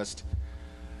to just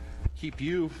keep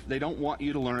you. They don't want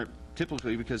you to learn it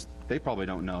typically because they probably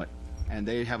don't know it, and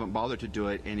they haven't bothered to do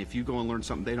it. And if you go and learn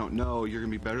something they don't know, you're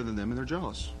going to be better than them, and they're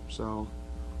jealous. So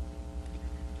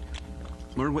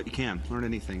learn what you can. Learn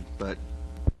anything. But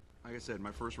like I said,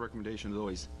 my first recommendation is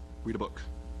always read a book.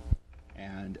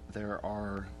 And there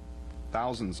are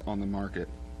thousands on the market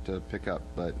to pick up.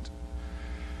 But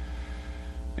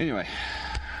anyway,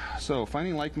 so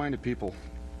finding like-minded people.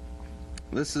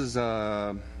 This is,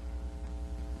 a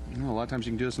lot of times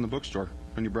you can do this in the bookstore.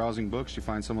 When you're browsing books, you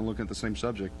find someone looking at the same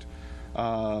subject.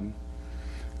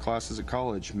 Classes at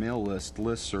college, mail list,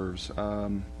 listservs.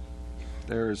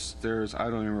 There's I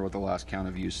don't remember what the last count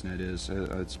of Usenet is.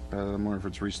 I'm wondering if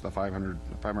it's reached the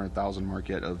 500,000 mark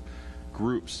yet, of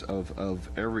groups of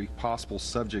every possible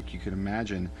subject you can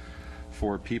imagine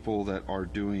for people that are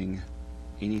doing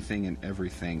anything and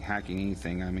everything, hacking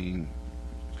anything. I mean,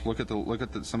 look at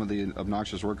some of the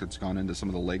obnoxious work that's gone into some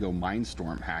of the Lego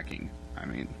Mindstorm hacking. I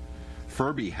mean,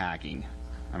 Furby hacking.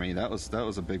 I mean, that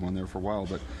was a big one there for a while.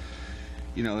 But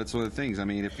that's one of the things. I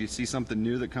mean, if you see something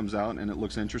new that comes out and it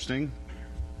looks interesting,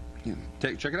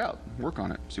 check it out, work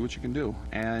on it, see what you can do,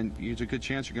 and there's a good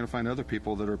chance you're going to find other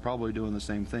people that are probably doing the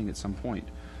same thing at some point.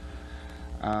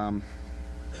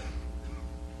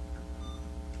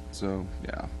 So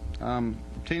yeah,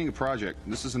 obtaining a project.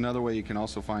 This is another way you can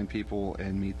also find people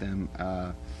and meet them.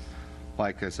 A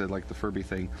like I said, like the Furby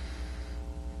thing.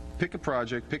 Pick a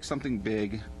project, pick something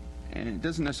big, and it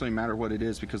doesn't necessarily matter what it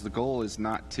is, because the goal is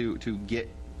not to get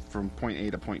from point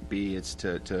A to point B. It's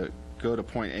to go to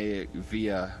point A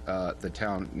via the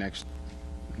town next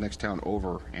town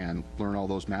over and learn all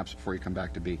those maps before you come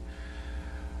back to B.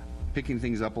 Picking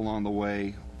things up along the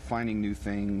way, finding new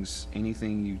things,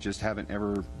 anything you just haven't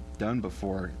ever done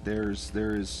before.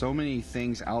 There's so many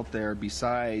things out there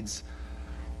besides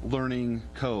learning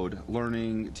code,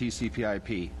 learning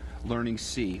TCP/IP, learning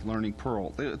C, learning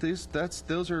Perl.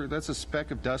 That's a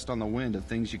speck of dust on the wind of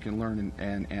things you can learn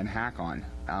and hack on.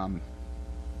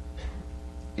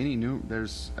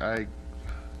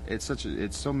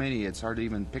 It's so many, it's hard to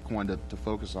even pick one to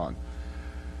focus on.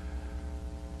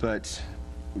 But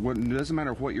it doesn't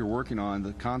matter what you're working on,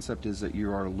 the concept is that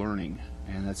you are learning,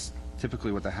 and that's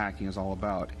typically what the hacking is all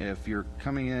about. If you're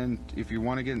coming in, if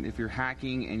you're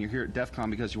hacking and you're here at DEF CON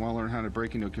because you want to learn how to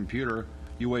break into a computer,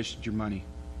 you wasted your money.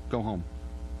 Go home,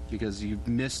 because you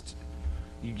missed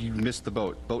the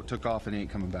boat. Boat took off and ain't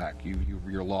coming back.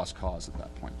 You're a lost cause at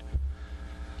that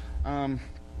point.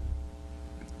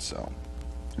 So,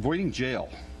 avoiding jail.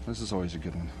 This is always a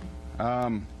good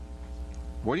one.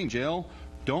 Avoiding jail.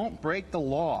 Don't break the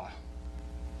law.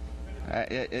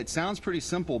 It sounds pretty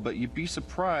simple, but you'd be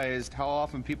surprised how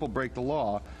often people break the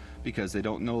law because they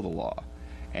don't know the law.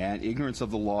 And ignorance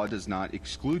of the law does not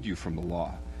exclude you from the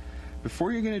law.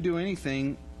 Before you're going to do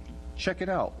anything, check it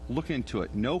out. Look into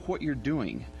it. Know what you're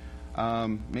doing.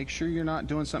 Make sure you're not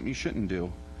doing something you shouldn't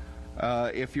do.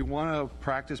 If you want to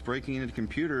practice breaking into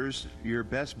computers, your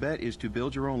best bet is to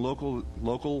build your own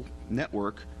local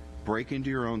network, break into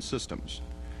your own systems.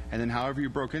 And then however you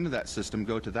broke into that system,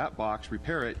 go to that box,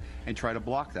 repair it, and try to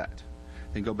block that.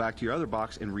 Then go back to your other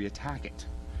box and reattack it.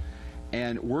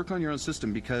 And work on your own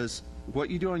system, because what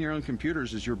you do on your own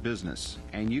computers is your business.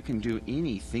 And you can do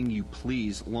anything you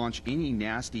please, launch any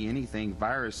nasty anything,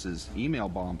 viruses, email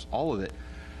bombs, all of it.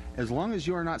 As long as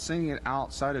you are not sending it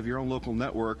outside of your own local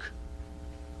network,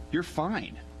 you're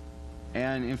fine.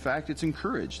 And in fact, it's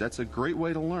encouraged. That's a great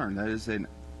way to learn. That is an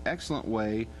excellent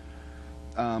way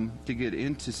to get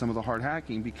into some of the hard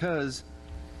hacking, because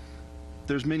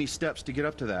there's many steps to get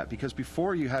up to that. Because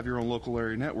before you have your own local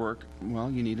area network,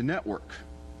 well, you need a network.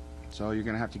 So you're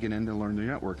going to have to get in to learn the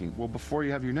networking. Well, before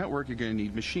you have your network, you're going to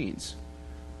need machines.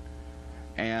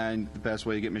 And the best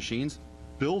way to get machines,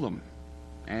 build them.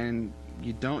 And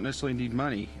you don't necessarily need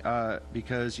money,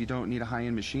 because you don't need a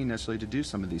high-end machine necessarily to do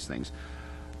some of these things.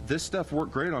 This stuff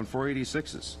worked great on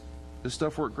 486s. This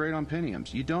stuff worked great on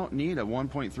Pentiums. You don't need a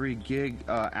 1.3 gig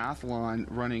Athlon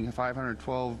running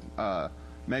 512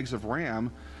 megs of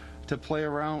RAM to play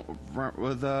around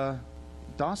with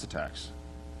DOS attacks.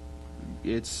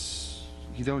 You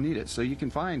don't need it. So you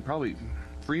can find probably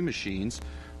free machines,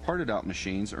 parted out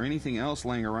machines, or anything else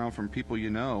laying around from people you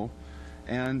know,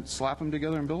 and slap them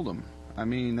together and build them. I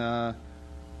mean, the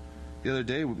other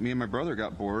day, me and my brother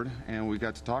got bored, and we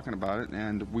got to talking about it,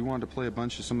 and we wanted to play a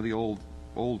bunch of some of the old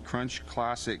Crunch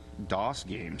classic DOS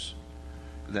games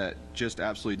that just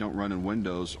absolutely don't run in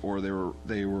Windows, or they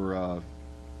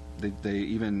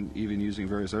even using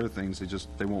various other things,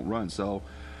 they won't run. So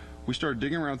we started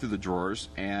digging around through the drawers,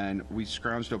 and we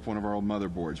scrounged up one of our old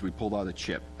motherboards. We pulled out a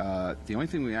chip. The only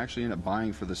thing we actually ended up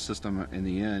buying for the system in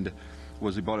the end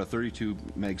was we bought a 32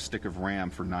 meg stick of RAM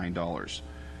for $9.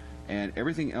 And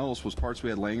everything else was parts we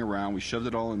had laying around. We shoved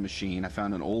it all in the machine. I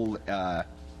found an old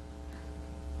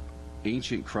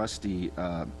ancient crusty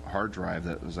hard drive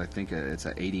that was, I think it's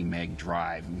an 80 meg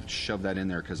drive, and shoved that in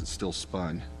there because it's still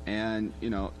spun. And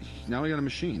now we got a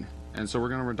machine, and so we're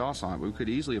going to run DOS on it. We could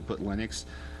easily have put Linux,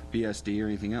 BSD, or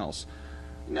anything else.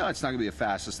 No, it's not going to be the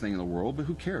fastest thing in the world, but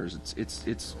who cares?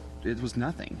 It was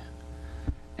nothing.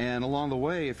 And along the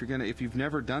way, if you've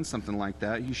never done something like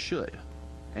that, you should,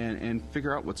 and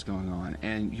figure out what's going on.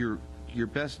 And your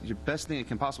best thing that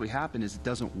can possibly happen is it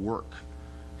doesn't work.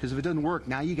 Because if it doesn't work,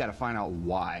 now you got to find out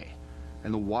why.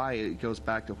 And the why, it goes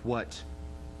back to what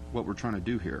we're trying to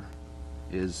do here,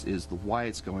 is the why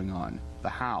it's going on, the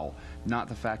how, not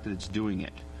the fact that it's doing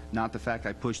it, not the fact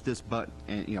I pushed this button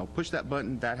and push that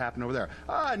button, that happened over there.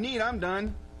 Ah, neat, I'm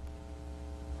done.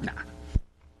 Nah.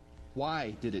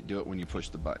 Why did it do it when you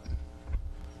pushed the button?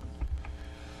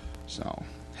 So,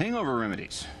 hangover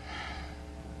remedies.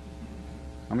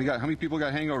 How many people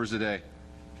got hangovers today?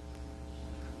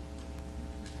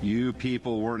 You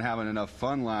people weren't having enough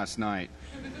fun last night.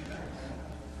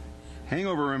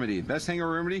 Hangover remedy. Best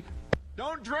hangover remedy?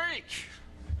 Don't drink!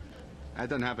 That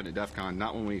doesn't happen at DEF CON,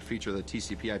 not when we feature the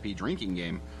TCP/IP drinking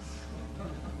game.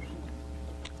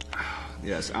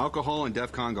 Yes, alcohol and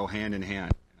DEF CON go hand in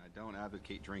hand. And I don't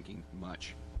advocate drinking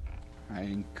much. I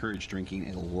encourage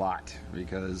drinking a lot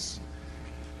because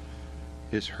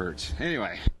this hurts.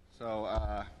 Anyway,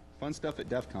 so fun stuff at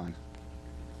DEF CON.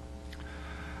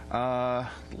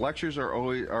 Lectures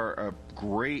are a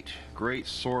great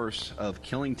source of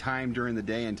killing time during the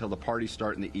day until the parties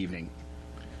start in the evening.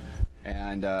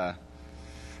 And I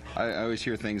always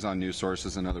hear things on news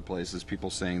sources and other places, people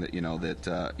saying that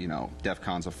DEF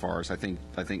CON's a farce. I think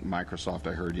Microsoft,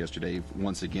 I heard yesterday,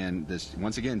 once again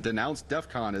denounced DEF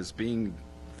CON as being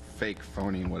fake,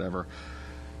 phony, and whatever.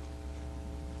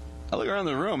 I look around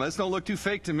the room. This don't look too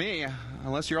fake to me,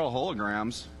 unless you're all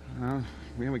holograms.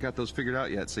 We haven't got those figured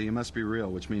out yet, so you must be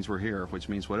real, which means we're here, which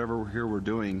means whatever we're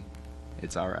doing,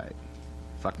 it's all right.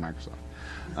 Fuck Microsoft.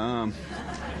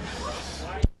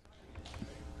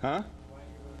 Huh?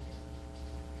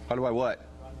 How do I what?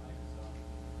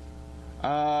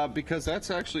 Because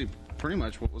that's actually pretty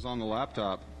much what was on the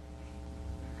laptop.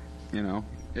 You know,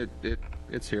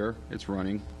 it's here, it's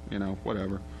running, you know,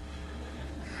 whatever.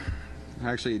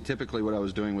 Actually, typically what I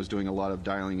was doing a lot of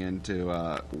dialing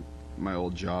into my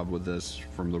old job with this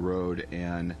from the road,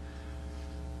 and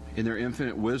in their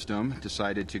infinite wisdom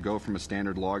decided to go from a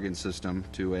standard login system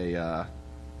to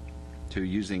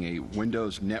using a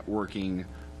Windows networking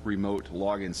remote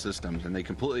login system, and they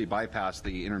completely bypassed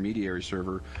the intermediary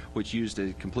server, which used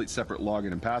a complete separate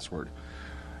login and password.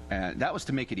 And that was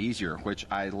to make it easier, which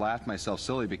I laughed myself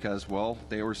silly because, well,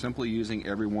 they were simply using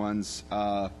everyone's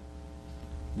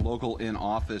local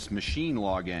in-office machine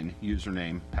login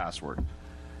username password.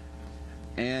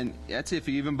 And that's if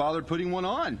you even bothered putting one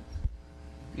on.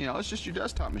 You know, it's just your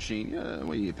desktop machine. Yeah,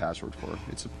 what do you need a password for?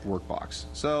 It's a workbox.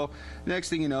 So next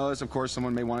thing you know is, of course,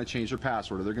 someone may want to change their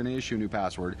password, or they're going to issue a new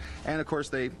password. And of course,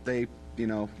 they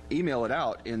email it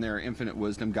out in their infinite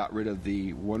wisdom. Got rid of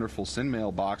the wonderful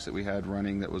SendMail box that we had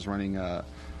running, that was running on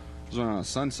a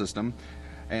Sun system,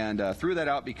 and threw that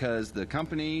out because the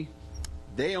company,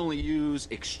 they only use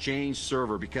Exchange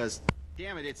Server because,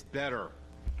 damn it, it's better.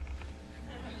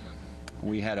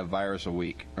 We had a virus a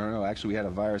week. Or no, actually we had a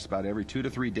virus about every 2 to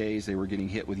 3 days. They were getting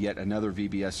hit with yet another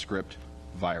VBS script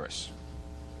virus.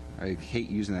 I hate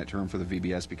using that term for the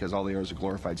VBS because all they are is a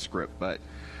glorified script. But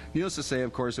needless to say,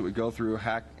 of course, it would go through,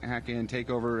 hack in, take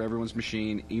over everyone's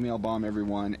machine, email bomb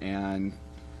everyone, and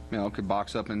could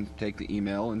box up and take the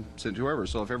email and send it to whoever.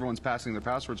 So if everyone's passing their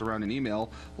passwords around in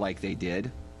email like they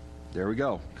did, there we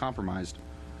go, compromised.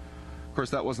 Of course,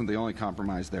 that wasn't the only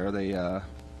compromise there.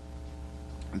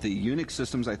 The Unix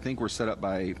systems, I think, were set up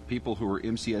by people who were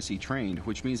MCSE trained,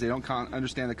 which means they don't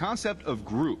understand the concept of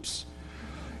groups.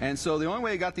 And so the only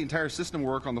way they got the entire system to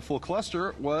work on the full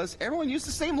cluster was everyone used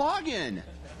the same login.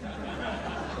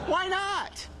 Why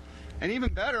not? And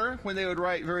even better, when they would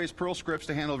write various Perl scripts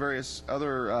to handle various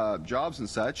other jobs and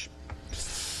such,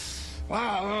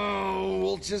 wow,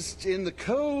 we'll just in the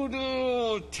code,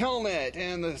 telnet,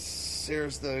 and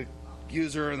there's the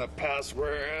user and the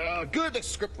password. Good, the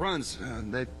script runs.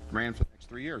 They ran for the next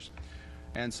 3 years.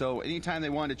 And so anytime they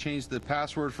wanted to change the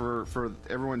password for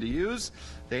everyone to use,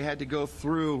 they had to go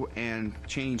through and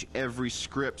change every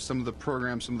script, some of the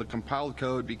programs, some of the compiled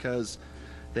code, because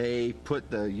they put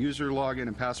the user login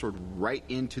and password right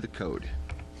into the code.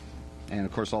 And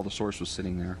of course all the source was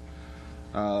sitting there.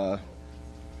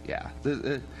 Yeah.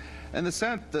 And the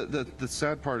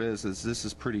sad part is this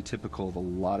is pretty typical of a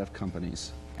lot of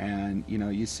companies. And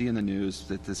you see in the news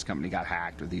that this company got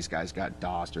hacked, or these guys got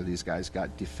DOSed, or these guys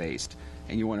got defaced,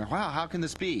 and you wonder, wow, how can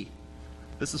this be?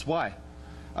 This is why.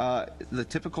 The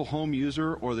typical home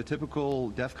user or the typical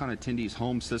DEF CON attendee's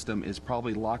home system is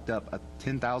probably locked up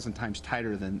 10,000 times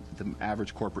tighter than the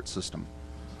average corporate system.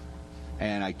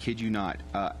 And I kid you not,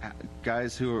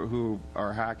 guys who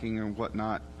are hacking and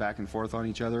whatnot back and forth on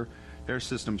each other, their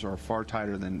systems are far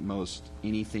tighter than most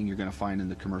anything you're going to find in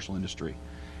the commercial industry.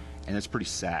 And it's pretty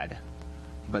sad.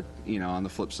 But, on the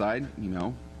flip side,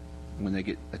 when they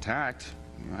get attacked,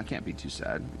 I can't be too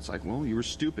sad. It's like, well, you were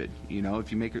stupid.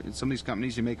 If you make some of these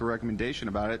companies, you make a recommendation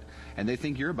about it, and they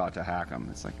think you're about to hack them.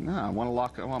 It's like, no, I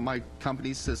want my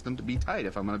company's system to be tight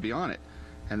if I'm going to be on it.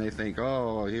 And they think,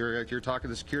 oh, you're talking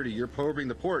to security, you're probing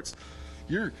the ports.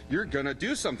 You're going to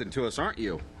do something to us, aren't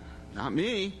you? Not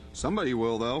me. Somebody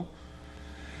will, though.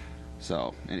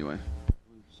 So, anyway,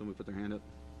 somebody put their hand up.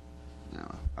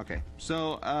 No. Okay,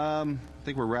 so I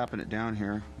think we're wrapping it down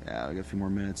here. Yeah, I got a few more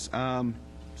minutes.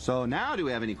 So now, do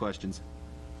we have any questions?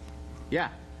 Yeah.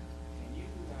 Can you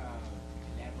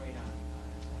elaborate on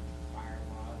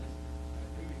firewalls?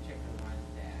 Previous checker ones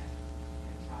that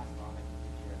it's possible that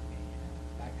you your opinion.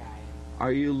 That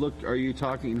guy. Are you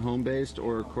talking home-based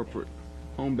or corporate?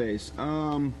 Home-based.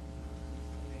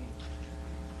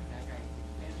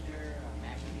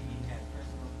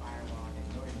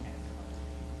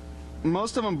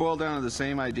 most of them boil down to the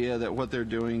same idea that what they're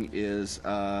doing is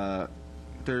they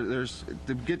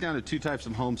get down to two types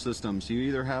of home systems. You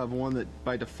either have one that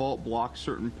by default blocks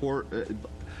certain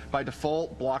by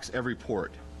default blocks every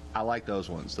port. I like those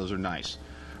ones. Those are nice.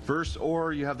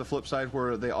 Or you have the flip side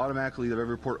where they automatically leave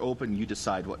every port open. You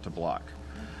decide what to block.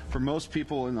 For most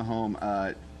people in the home,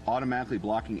 automatically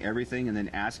blocking everything and then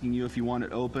asking you if you want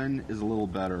it open is a little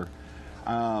better.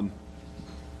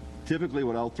 Typically,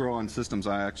 what I'll throw on systems,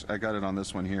 I got it on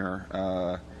this one here.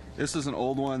 This is an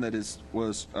old one that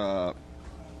was bought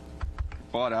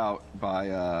out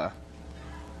by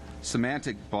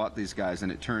Symantec. Bought these guys,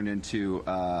 and it turned into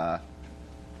the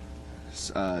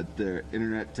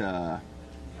internet.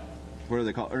 What do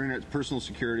they call it? Internet personal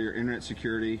security or internet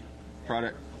security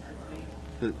product?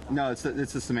 No, it's the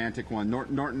Symantec one.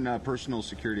 Norton Personal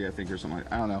Security, I think, or something.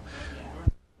 I don't know.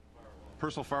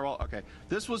 Personal firewall. Okay,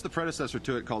 this was the predecessor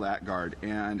to it called AtGuard,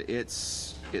 and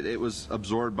it was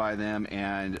absorbed by them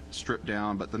and stripped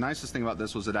down. But the nicest thing about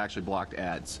this was it actually blocked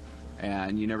ads,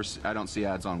 and I don't see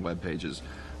ads on web pages.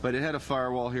 But it had a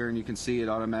firewall here, and you can see it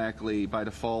automatically by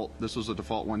default. This was a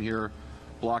default one here,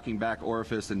 blocking back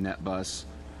orifice and NetBus.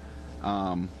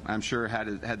 I'm sure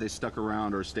had they stuck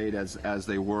around or stayed as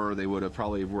they were, they would have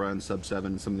probably run sub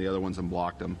 7 some of the other ones and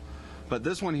blocked them. But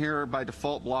this one here by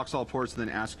default blocks all ports and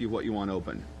then asks you what you want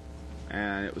open,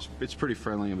 and it's pretty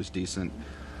friendly. It was decent.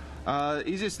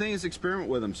 Easiest thing is experiment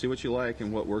with them, see what you like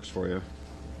and what works for you.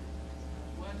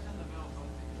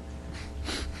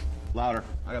 Louder.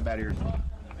 I got bad ears.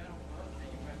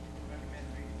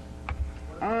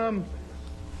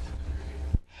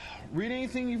 Read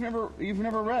anything you've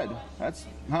never read. That's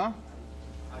huh?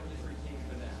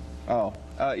 Oh,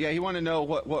 yeah. He wanted to know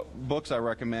what books I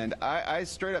recommend. I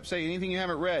straight up say anything you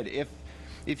haven't read.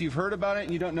 If you've heard about it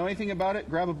and you don't know anything about it,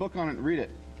 grab a book on it and read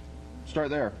it. Start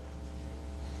there.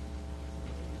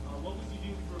 What would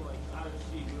you do for like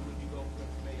IRC? Where would you go for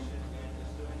information? And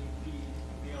is there any free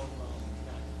mail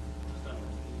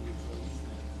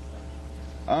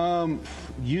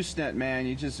Usenet, man,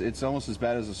 it's almost as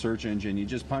bad as a search engine. You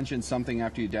just punch in something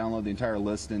after you download the entire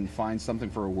list and find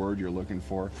something for a word you're looking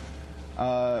for.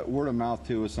 Word of mouth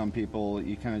too with some people.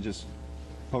 You kind of just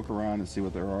poke around and see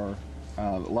what there are.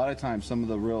 A lot of times some of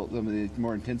the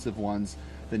more intensive ones,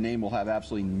 the name will have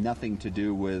absolutely nothing to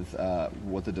do with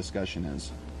what the discussion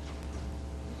is.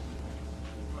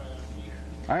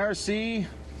 IRC's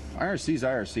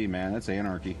IRC, man. That's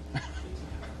anarchy.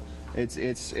 It's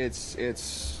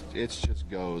just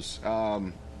goes.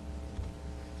 Yeah,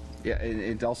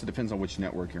 it also depends on which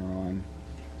network you're on.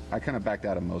 I kind of backed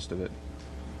out of most of it.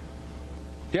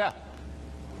 Yeah.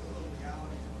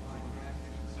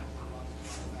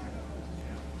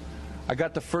 I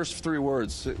got the first 3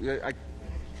 words.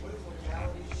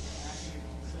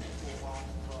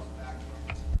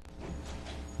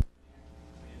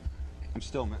 I'm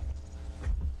still, man.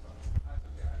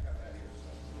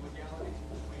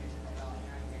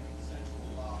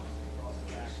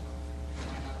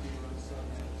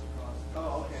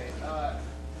 Oh, okay.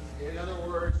 In other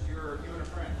words, you and a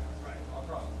friend. Right. No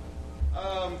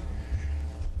problem.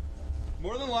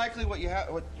 More than likely, what you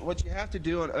have to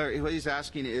do, or what he's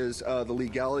asking is the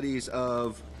legalities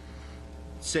of,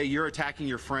 say, you're attacking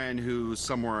your friend who's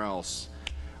somewhere else.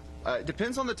 It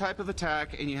depends on the type of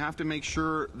attack, and you have to make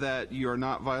sure that you are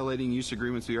not violating use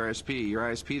agreements with your ISP. Your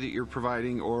ISP that you're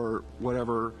providing or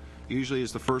whatever usually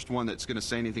is the first one that's going to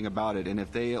say anything about it, and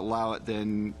if they allow it,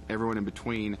 then everyone in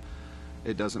between,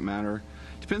 it doesn't matter.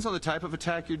 Depends on the type of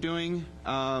attack you're doing.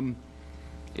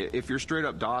 If you're straight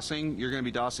up DOSing, you're going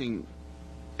to be DOSing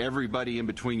everybody in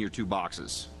between your 2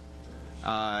 boxes.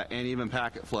 And even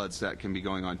packet floods that can be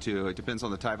going on too. It depends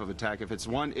on the type of attack. If it's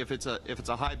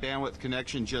a high bandwidth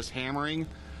connection just hammering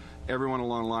everyone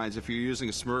along the lines, if you're using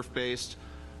a Smurf based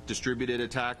distributed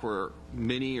attack where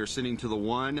many are sending to the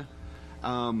one,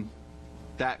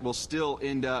 that will still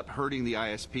end up hurting the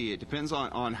ISP. It depends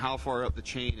on how far up the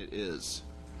chain it is.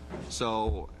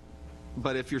 So,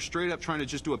 but if you're straight up trying to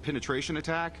just do a penetration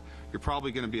attack, you're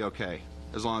probably going to be okay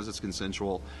as long as it's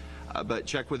consensual. But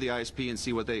check with the ISP and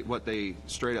see what they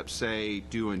straight up say,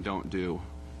 do and don't do.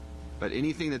 But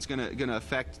anything that's going to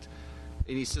affect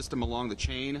any system along the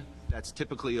chain, that's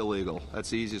typically illegal. That's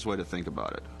the easiest way to think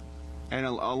about it. And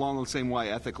along the same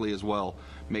way, ethically as well,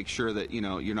 make sure that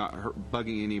you're not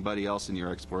bugging anybody else in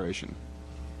your exploration.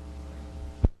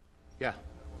 Yeah.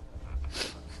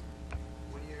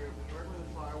 When you're working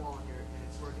with a firewall and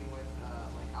it's working with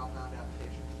like outbound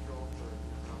application control for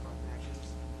outbound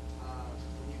connections,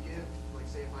 when you give, like,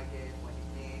 say if I gave like a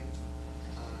game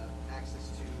access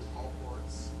to all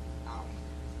ports out,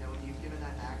 when you've given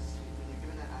that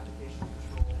application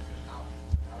control out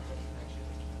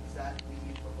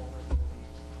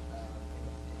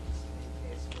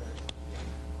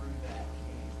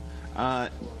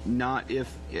Not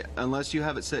if, unless you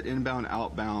have it set inbound,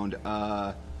 outbound.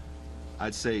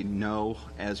 I'd say no,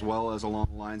 as well as along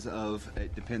the lines of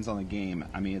it depends on the game.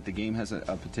 I mean, if the game has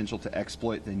a potential to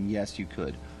exploit, then yes, you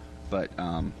could. But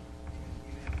Even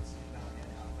if it's inbound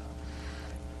and outbound,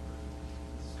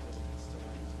 it's still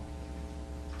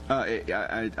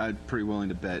I'm pretty willing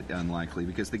to bet unlikely,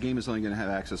 because the game is only going to have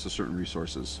access to certain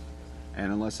resources,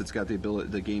 and unless it's got the ability,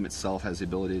 the game itself has the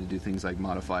ability to do things like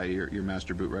modify your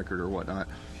master boot record or whatnot.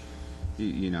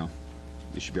 You know,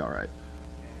 you should be all right.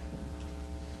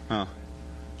 Huh?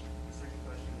 The second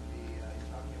question would be, you're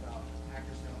talking about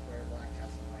hackers don't wear black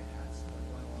hats and white hats. Like,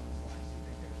 going along those lines, do you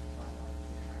think there's a fine line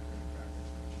between a hacker and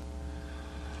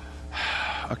a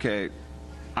cracker? Okay,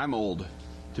 I'm old.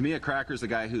 To me, a cracker is the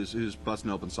guy who's busting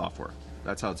open software.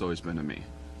 That's how it's always been to me.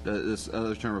 This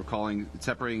other term of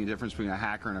separating the difference between a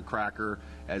hacker and a cracker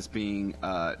as being,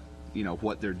 you know,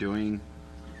 what they're doing.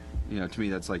 You know, to me,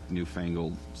 that's like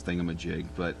newfangled thingamajig.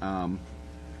 But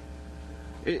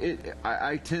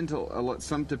I tend to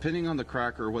depending on the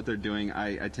cracker or what they're doing,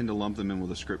 I tend to lump them in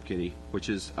with a script kiddie, which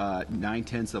is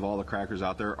 9/10 of all the crackers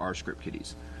out there are script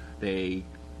kiddies. They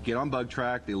get on bug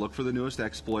track, they look for the newest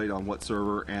exploit on what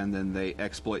server, and then they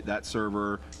exploit that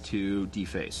server to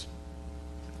deface.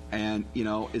 And you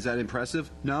know, is that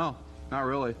impressive? No, not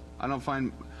really. I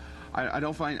find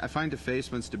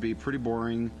defacements to be pretty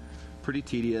boring, pretty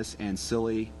tedious, and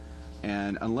silly.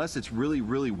 And unless it's really,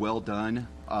 really well done,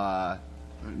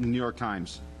 New York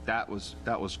Times, that was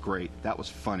great. That was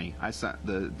funny. I saw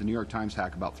the New York Times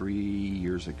hack about 3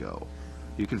 years ago.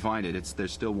 You can find it. They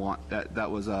still want that.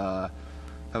 That was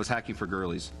hacking for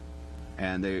girlies.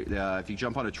 And if you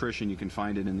jump on attrition, you can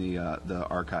find it in the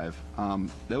archive.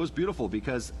 That was beautiful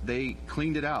because they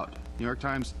cleaned it out. New York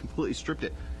Times completely stripped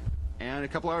it, and a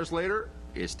couple hours later,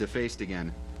 it's defaced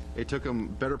again. It took them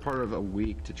better part of a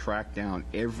week to track down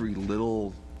every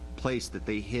little place that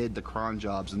they hid the cron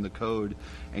jobs in the code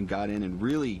and got in and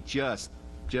really just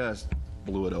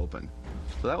blew it open.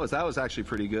 So that was actually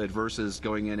pretty good versus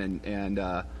going in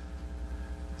and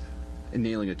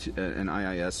nailing an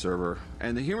IIS server.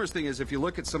 And the humorous thing is, if you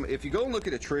go and look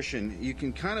at attrition, you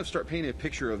can kind of start painting a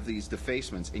picture of these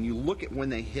defacements, and you look at when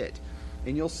they hit,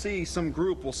 and you'll see some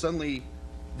group will suddenly,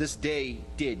 this day,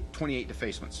 did 28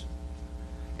 defacements.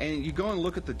 And you go and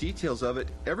look at the details of it,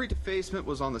 every defacement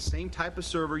was on the same type of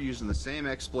server, using the same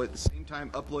exploit, the same time,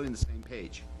 uploading the same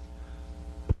page.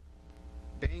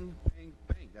 Bang, bang,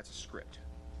 bang, that's a script.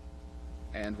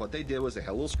 And what they did was they had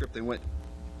a little script, they went,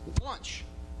 launch.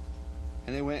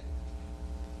 And they went,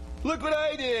 look what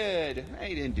I did!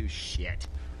 They didn't do shit.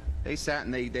 They sat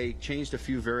and they changed a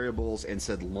few variables and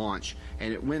said launch.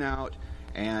 And it went out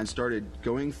and started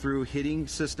going through, hitting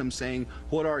systems saying,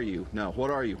 what are you? No,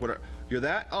 what are you? You're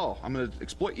that? Oh, I'm going to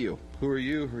exploit you. Who are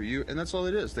you? Who are you? And that's all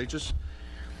it is.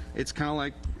 It's kind of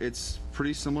like, it's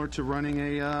pretty similar to running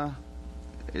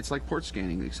it's like port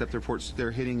scanning, except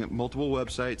they're hitting multiple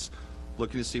websites,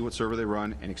 looking to see what server they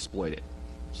run and exploit it.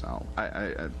 So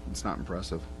it's not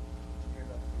impressive.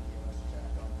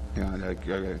 Yeah,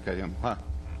 okay, yeah. Huh?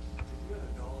 If you had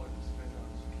 $1 to spend on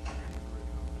security for a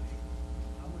company,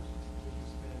 how much would you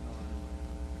spend on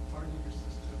hardening your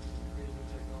systems and creating the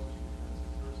technology defenses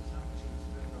versus how much you would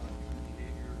spend on human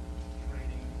behavior,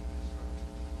 training,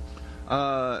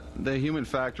 instruction? The human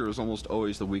factor is almost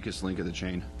always the weakest link of the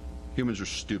chain. Humans are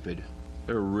stupid.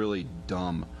 They're really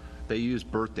dumb. They use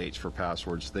birth dates for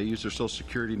passwords. They use their social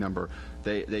security number.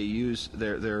 They use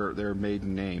their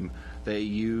maiden name. They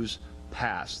use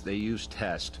pass. They use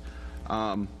test.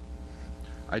 I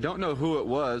don't know who it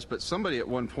was, but somebody at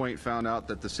one point found out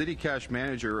that the city cache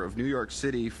manager of New York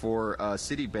City for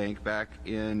Citibank back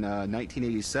in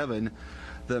 1987,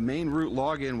 the main root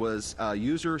login was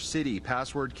user city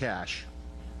password cache.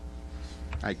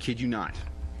 I kid you not.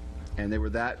 And they were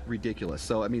that ridiculous.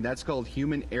 So, I mean, that's called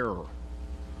human error.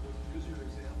 Use your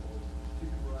example. You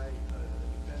can write a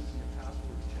defense in your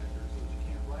password checker so that you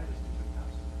can't write a stupid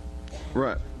password.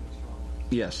 Right.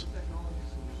 Yes. Technology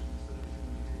solution instead of a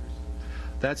human behavior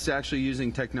solution. That's actually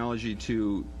using technology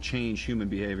to change human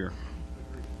behavior.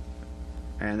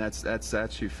 And that's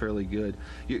actually fairly good.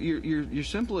 Your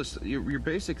simplest, your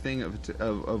basic thing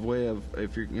of way of,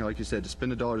 if you're, like you said, to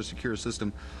spend $1 to secure a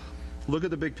system, look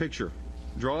at the big picture.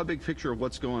 Draw a big picture of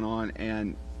what's going on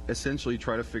and essentially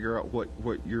try to figure out what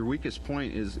your weakest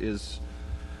point is.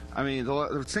 I mean,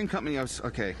 the same company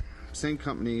same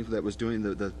company that was doing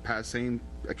the same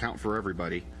account for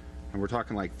everybody, and we're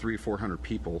talking like 300-400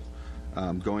 people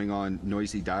going on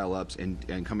noisy dial-ups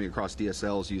and coming across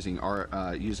DSLs using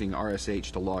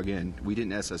RSH to log in. We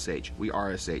didn't SSH, we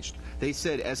RSH'd. They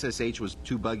said SSH was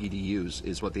too buggy to use,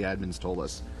 is what the admins told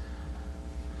us.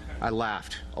 I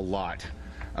laughed a lot.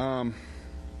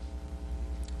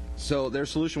 So their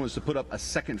solution was to put up a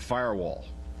second firewall.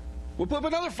 We'll put up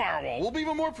another firewall. We'll be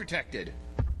even more protected.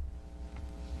 I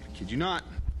kid you not.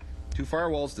 2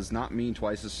 firewalls does not mean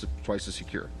twice as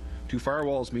secure. 2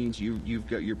 firewalls means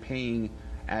you're paying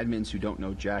admins who don't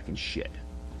know jack and shit,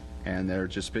 and they're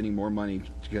just spending more money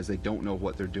because they don't know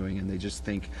what they're doing, and they just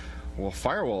think, well,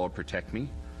 firewall will protect me.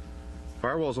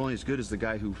 Firewall is only as good as the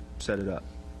guy who set it up.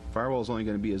 Firewall is only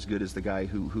going to be as good as the guy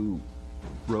who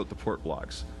wrote the port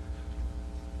blocks.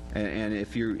 And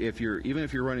if you're even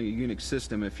if you're running a Unix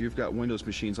system, if you've got Windows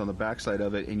machines on the backside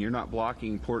of it and you're not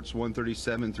blocking ports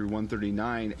 137 through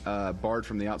 139 barred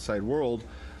from the outside world,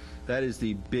 that is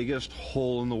the biggest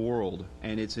hole in the world,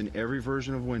 and it's in every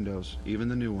version of Windows, even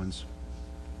the new ones,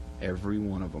 every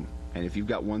one of them. And if you've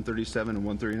got 137 and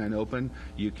 139 open,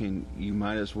 you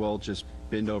might as well just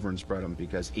bend over and spread them,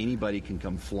 because anybody can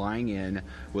come flying in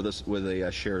with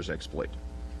a shares exploit.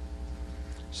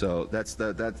 So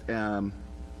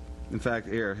in fact,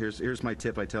 here's my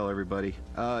tip I tell everybody.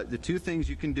 The 2 things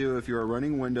you can do if you are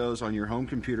running Windows on your home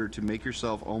computer to make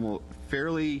yourself almost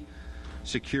fairly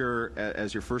secure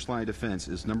as your first line of defense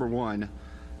is, number 1,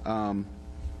 I'll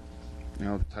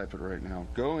type it right now.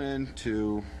 Go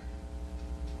into,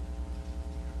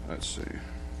 let's see.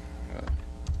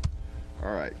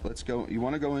 All right, let's go. You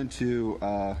want to go into,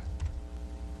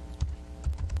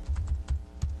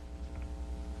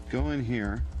 go in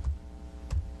here.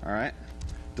 All right.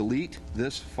 Delete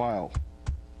this file.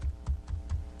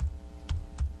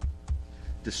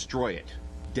 Destroy it.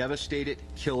 Devastate it.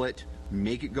 Kill it.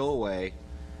 Make it go away.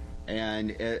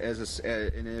 And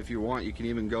and if you want, you can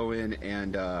even go in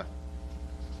and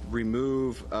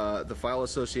remove the file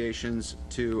associations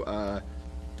to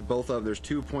both of. There's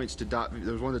 2 points to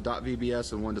there's one to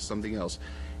 .vbs and one to something else.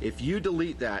 If you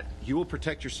delete that, you will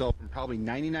protect yourself from probably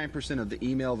 99% of the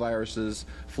email viruses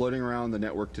floating around the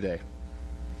network today.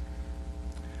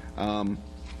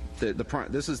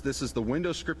 This is the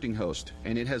Windows scripting host,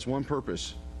 and it has one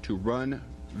purpose: to run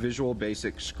Visual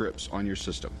Basic scripts on your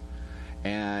system.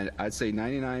 And I'd say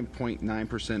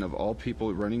 99.9% of all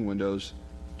people running Windows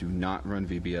do not run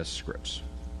VBS scripts.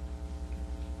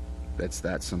 That's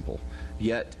that simple.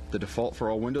 Yet the default for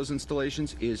all Windows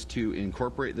installations is to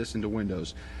incorporate this into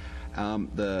Windows.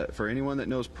 For anyone that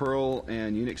knows Perl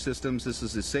and Unix systems, this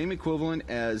is the same equivalent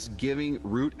as giving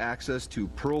root access to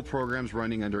Perl programs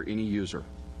running under any user.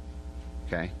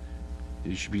 Okay?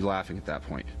 You should be laughing at that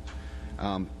point.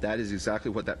 That is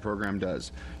exactly what that program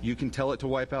does. You can tell it to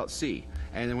wipe out C,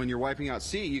 and then when you're wiping out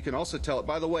C, you can also tell it,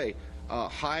 by the way,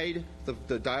 hide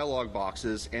the dialog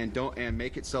boxes and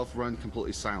make itself run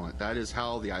completely silent. That is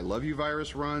how the I love you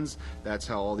virus runs. That's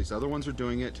how all these other ones are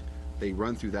doing it. They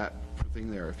run through that thing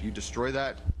there. If you destroy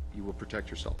that, you will protect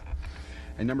yourself.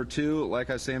 And number 2, like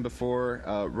I was saying before,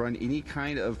 run any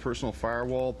kind of personal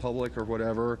firewall, public or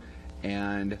whatever,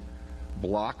 and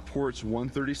block ports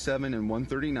 137 and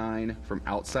 139 from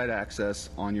outside access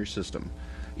on your system.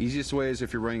 Easiest way is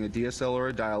if you're running a DSL or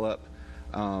a dial-up,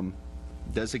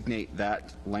 designate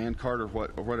that LAN card or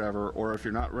whatever, or if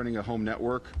you're not running a home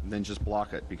network, then just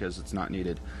block it because it's not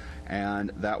needed. And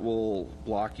that will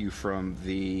block you from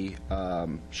the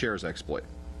shares exploit,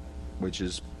 which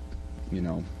is,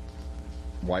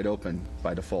 wide open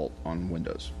by default on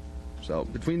Windows. So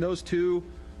between those 2,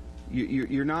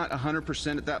 you're not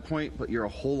 100% at that point, but you're a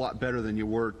whole lot better than you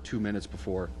were 2 minutes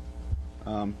before.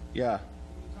 Yeah.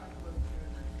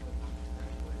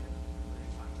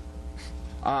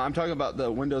 I'm talking about the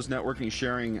Windows networking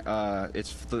sharing.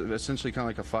 It's essentially kind of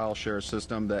like a file share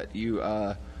system that you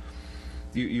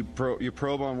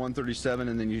probe on 137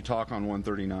 and then you talk on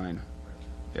 139.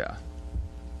 Yeah.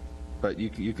 But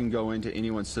you can go into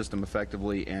anyone's system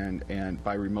effectively and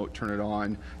by remote turn it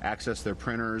on, access their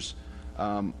printers.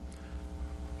 When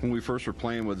we first were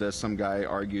playing with this, some guy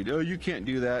argued, "Oh, you can't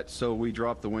do that," so we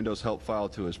dropped the Windows help file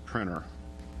to his printer.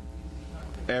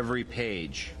 Every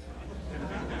page.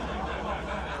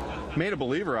 Made a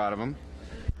believer out of him.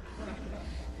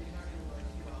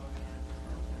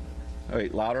 Oh,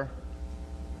 wait, louder?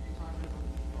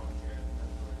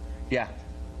 Yeah.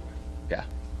 Yeah.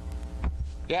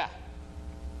 Yeah.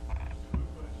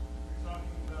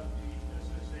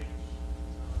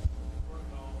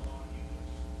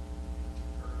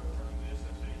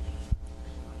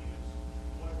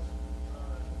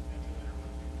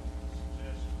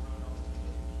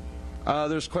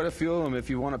 There's quite a few of them. If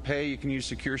you want to pay, you can use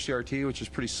Secure CRT, which is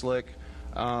pretty slick.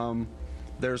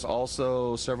 There's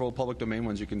also several public domain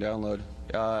ones you can download.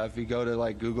 If you go to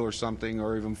like Google or something,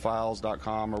 or even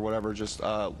files.com or whatever, just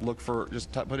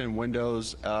put in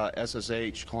Windows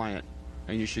SSH client,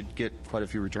 and you should get quite a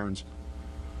few returns.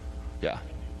 Yeah.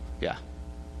 Yeah.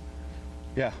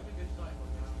 Yeah.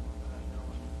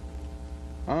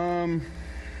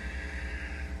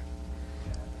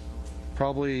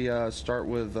 Probably start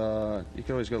with, you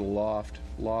can always go to Loft.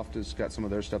 Loft has got some of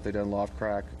their stuff. They've done Loft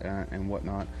Crack and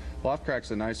whatnot. Loft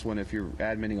Crack's a nice one if you're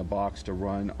adminning a box to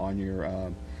run on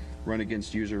your, run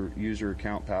against user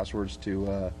account passwords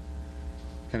to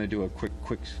kind of do a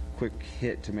quick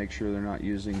hit to make sure they're not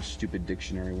using stupid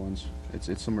dictionary ones.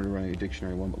 It's similar to running a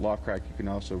dictionary one, but Loft Crack you can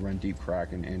also run deep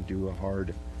crack and do a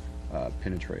hard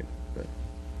penetrate. But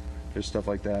there's stuff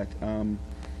like that.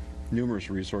 Numerous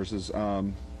resources.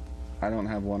 I don't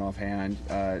have one offhand.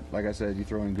 Like I said, you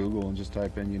throw in Google and just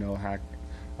type in, you know,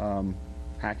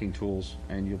 hacking tools,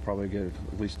 and you'll probably get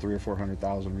at least 300,000 or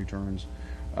 400,000 returns.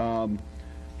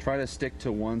 Try to stick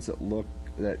to ones that look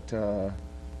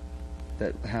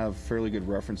that have fairly good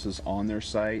references on their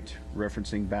site,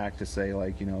 referencing back to say,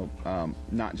 like, you know,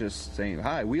 not just saying,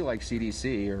 hi, we like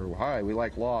CDC, or hi, we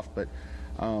like Loft, but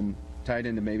tied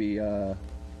into maybe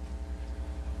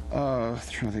trying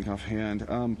to think offhand.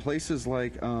 Places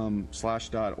like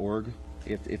slash.org,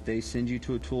 if they send you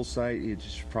to a tool site,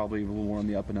 it's probably a little more on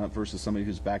the up and up versus somebody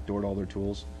who's backdoored all their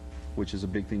tools, which is a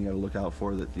big thing you got to look out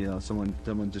for. That, you know, someone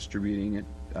distributing it,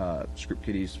 script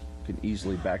kiddies can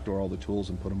easily backdoor all the tools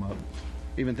and put them up.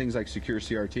 Even things like secure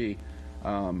CRT.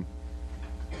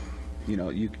 You know,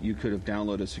 you could have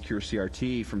downloaded a secure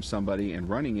CRT from somebody and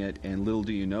running it, and little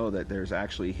do you know that there's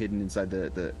actually hidden inside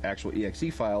the actual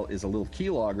exe file is a little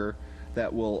keylogger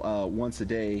that will once a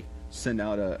day send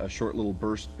out a short little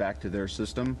burst back to their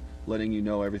system, letting you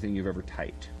know everything you've ever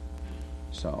typed.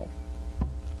 So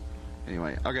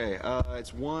anyway, okay,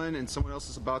 it's 1 and someone else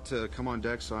is about to come on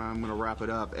deck, so I'm going to wrap it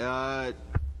up.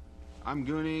 I'm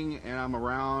gooning and I'm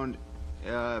around.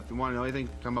 If you want to know anything,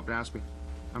 come up and ask me.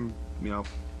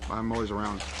 I'm always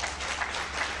around.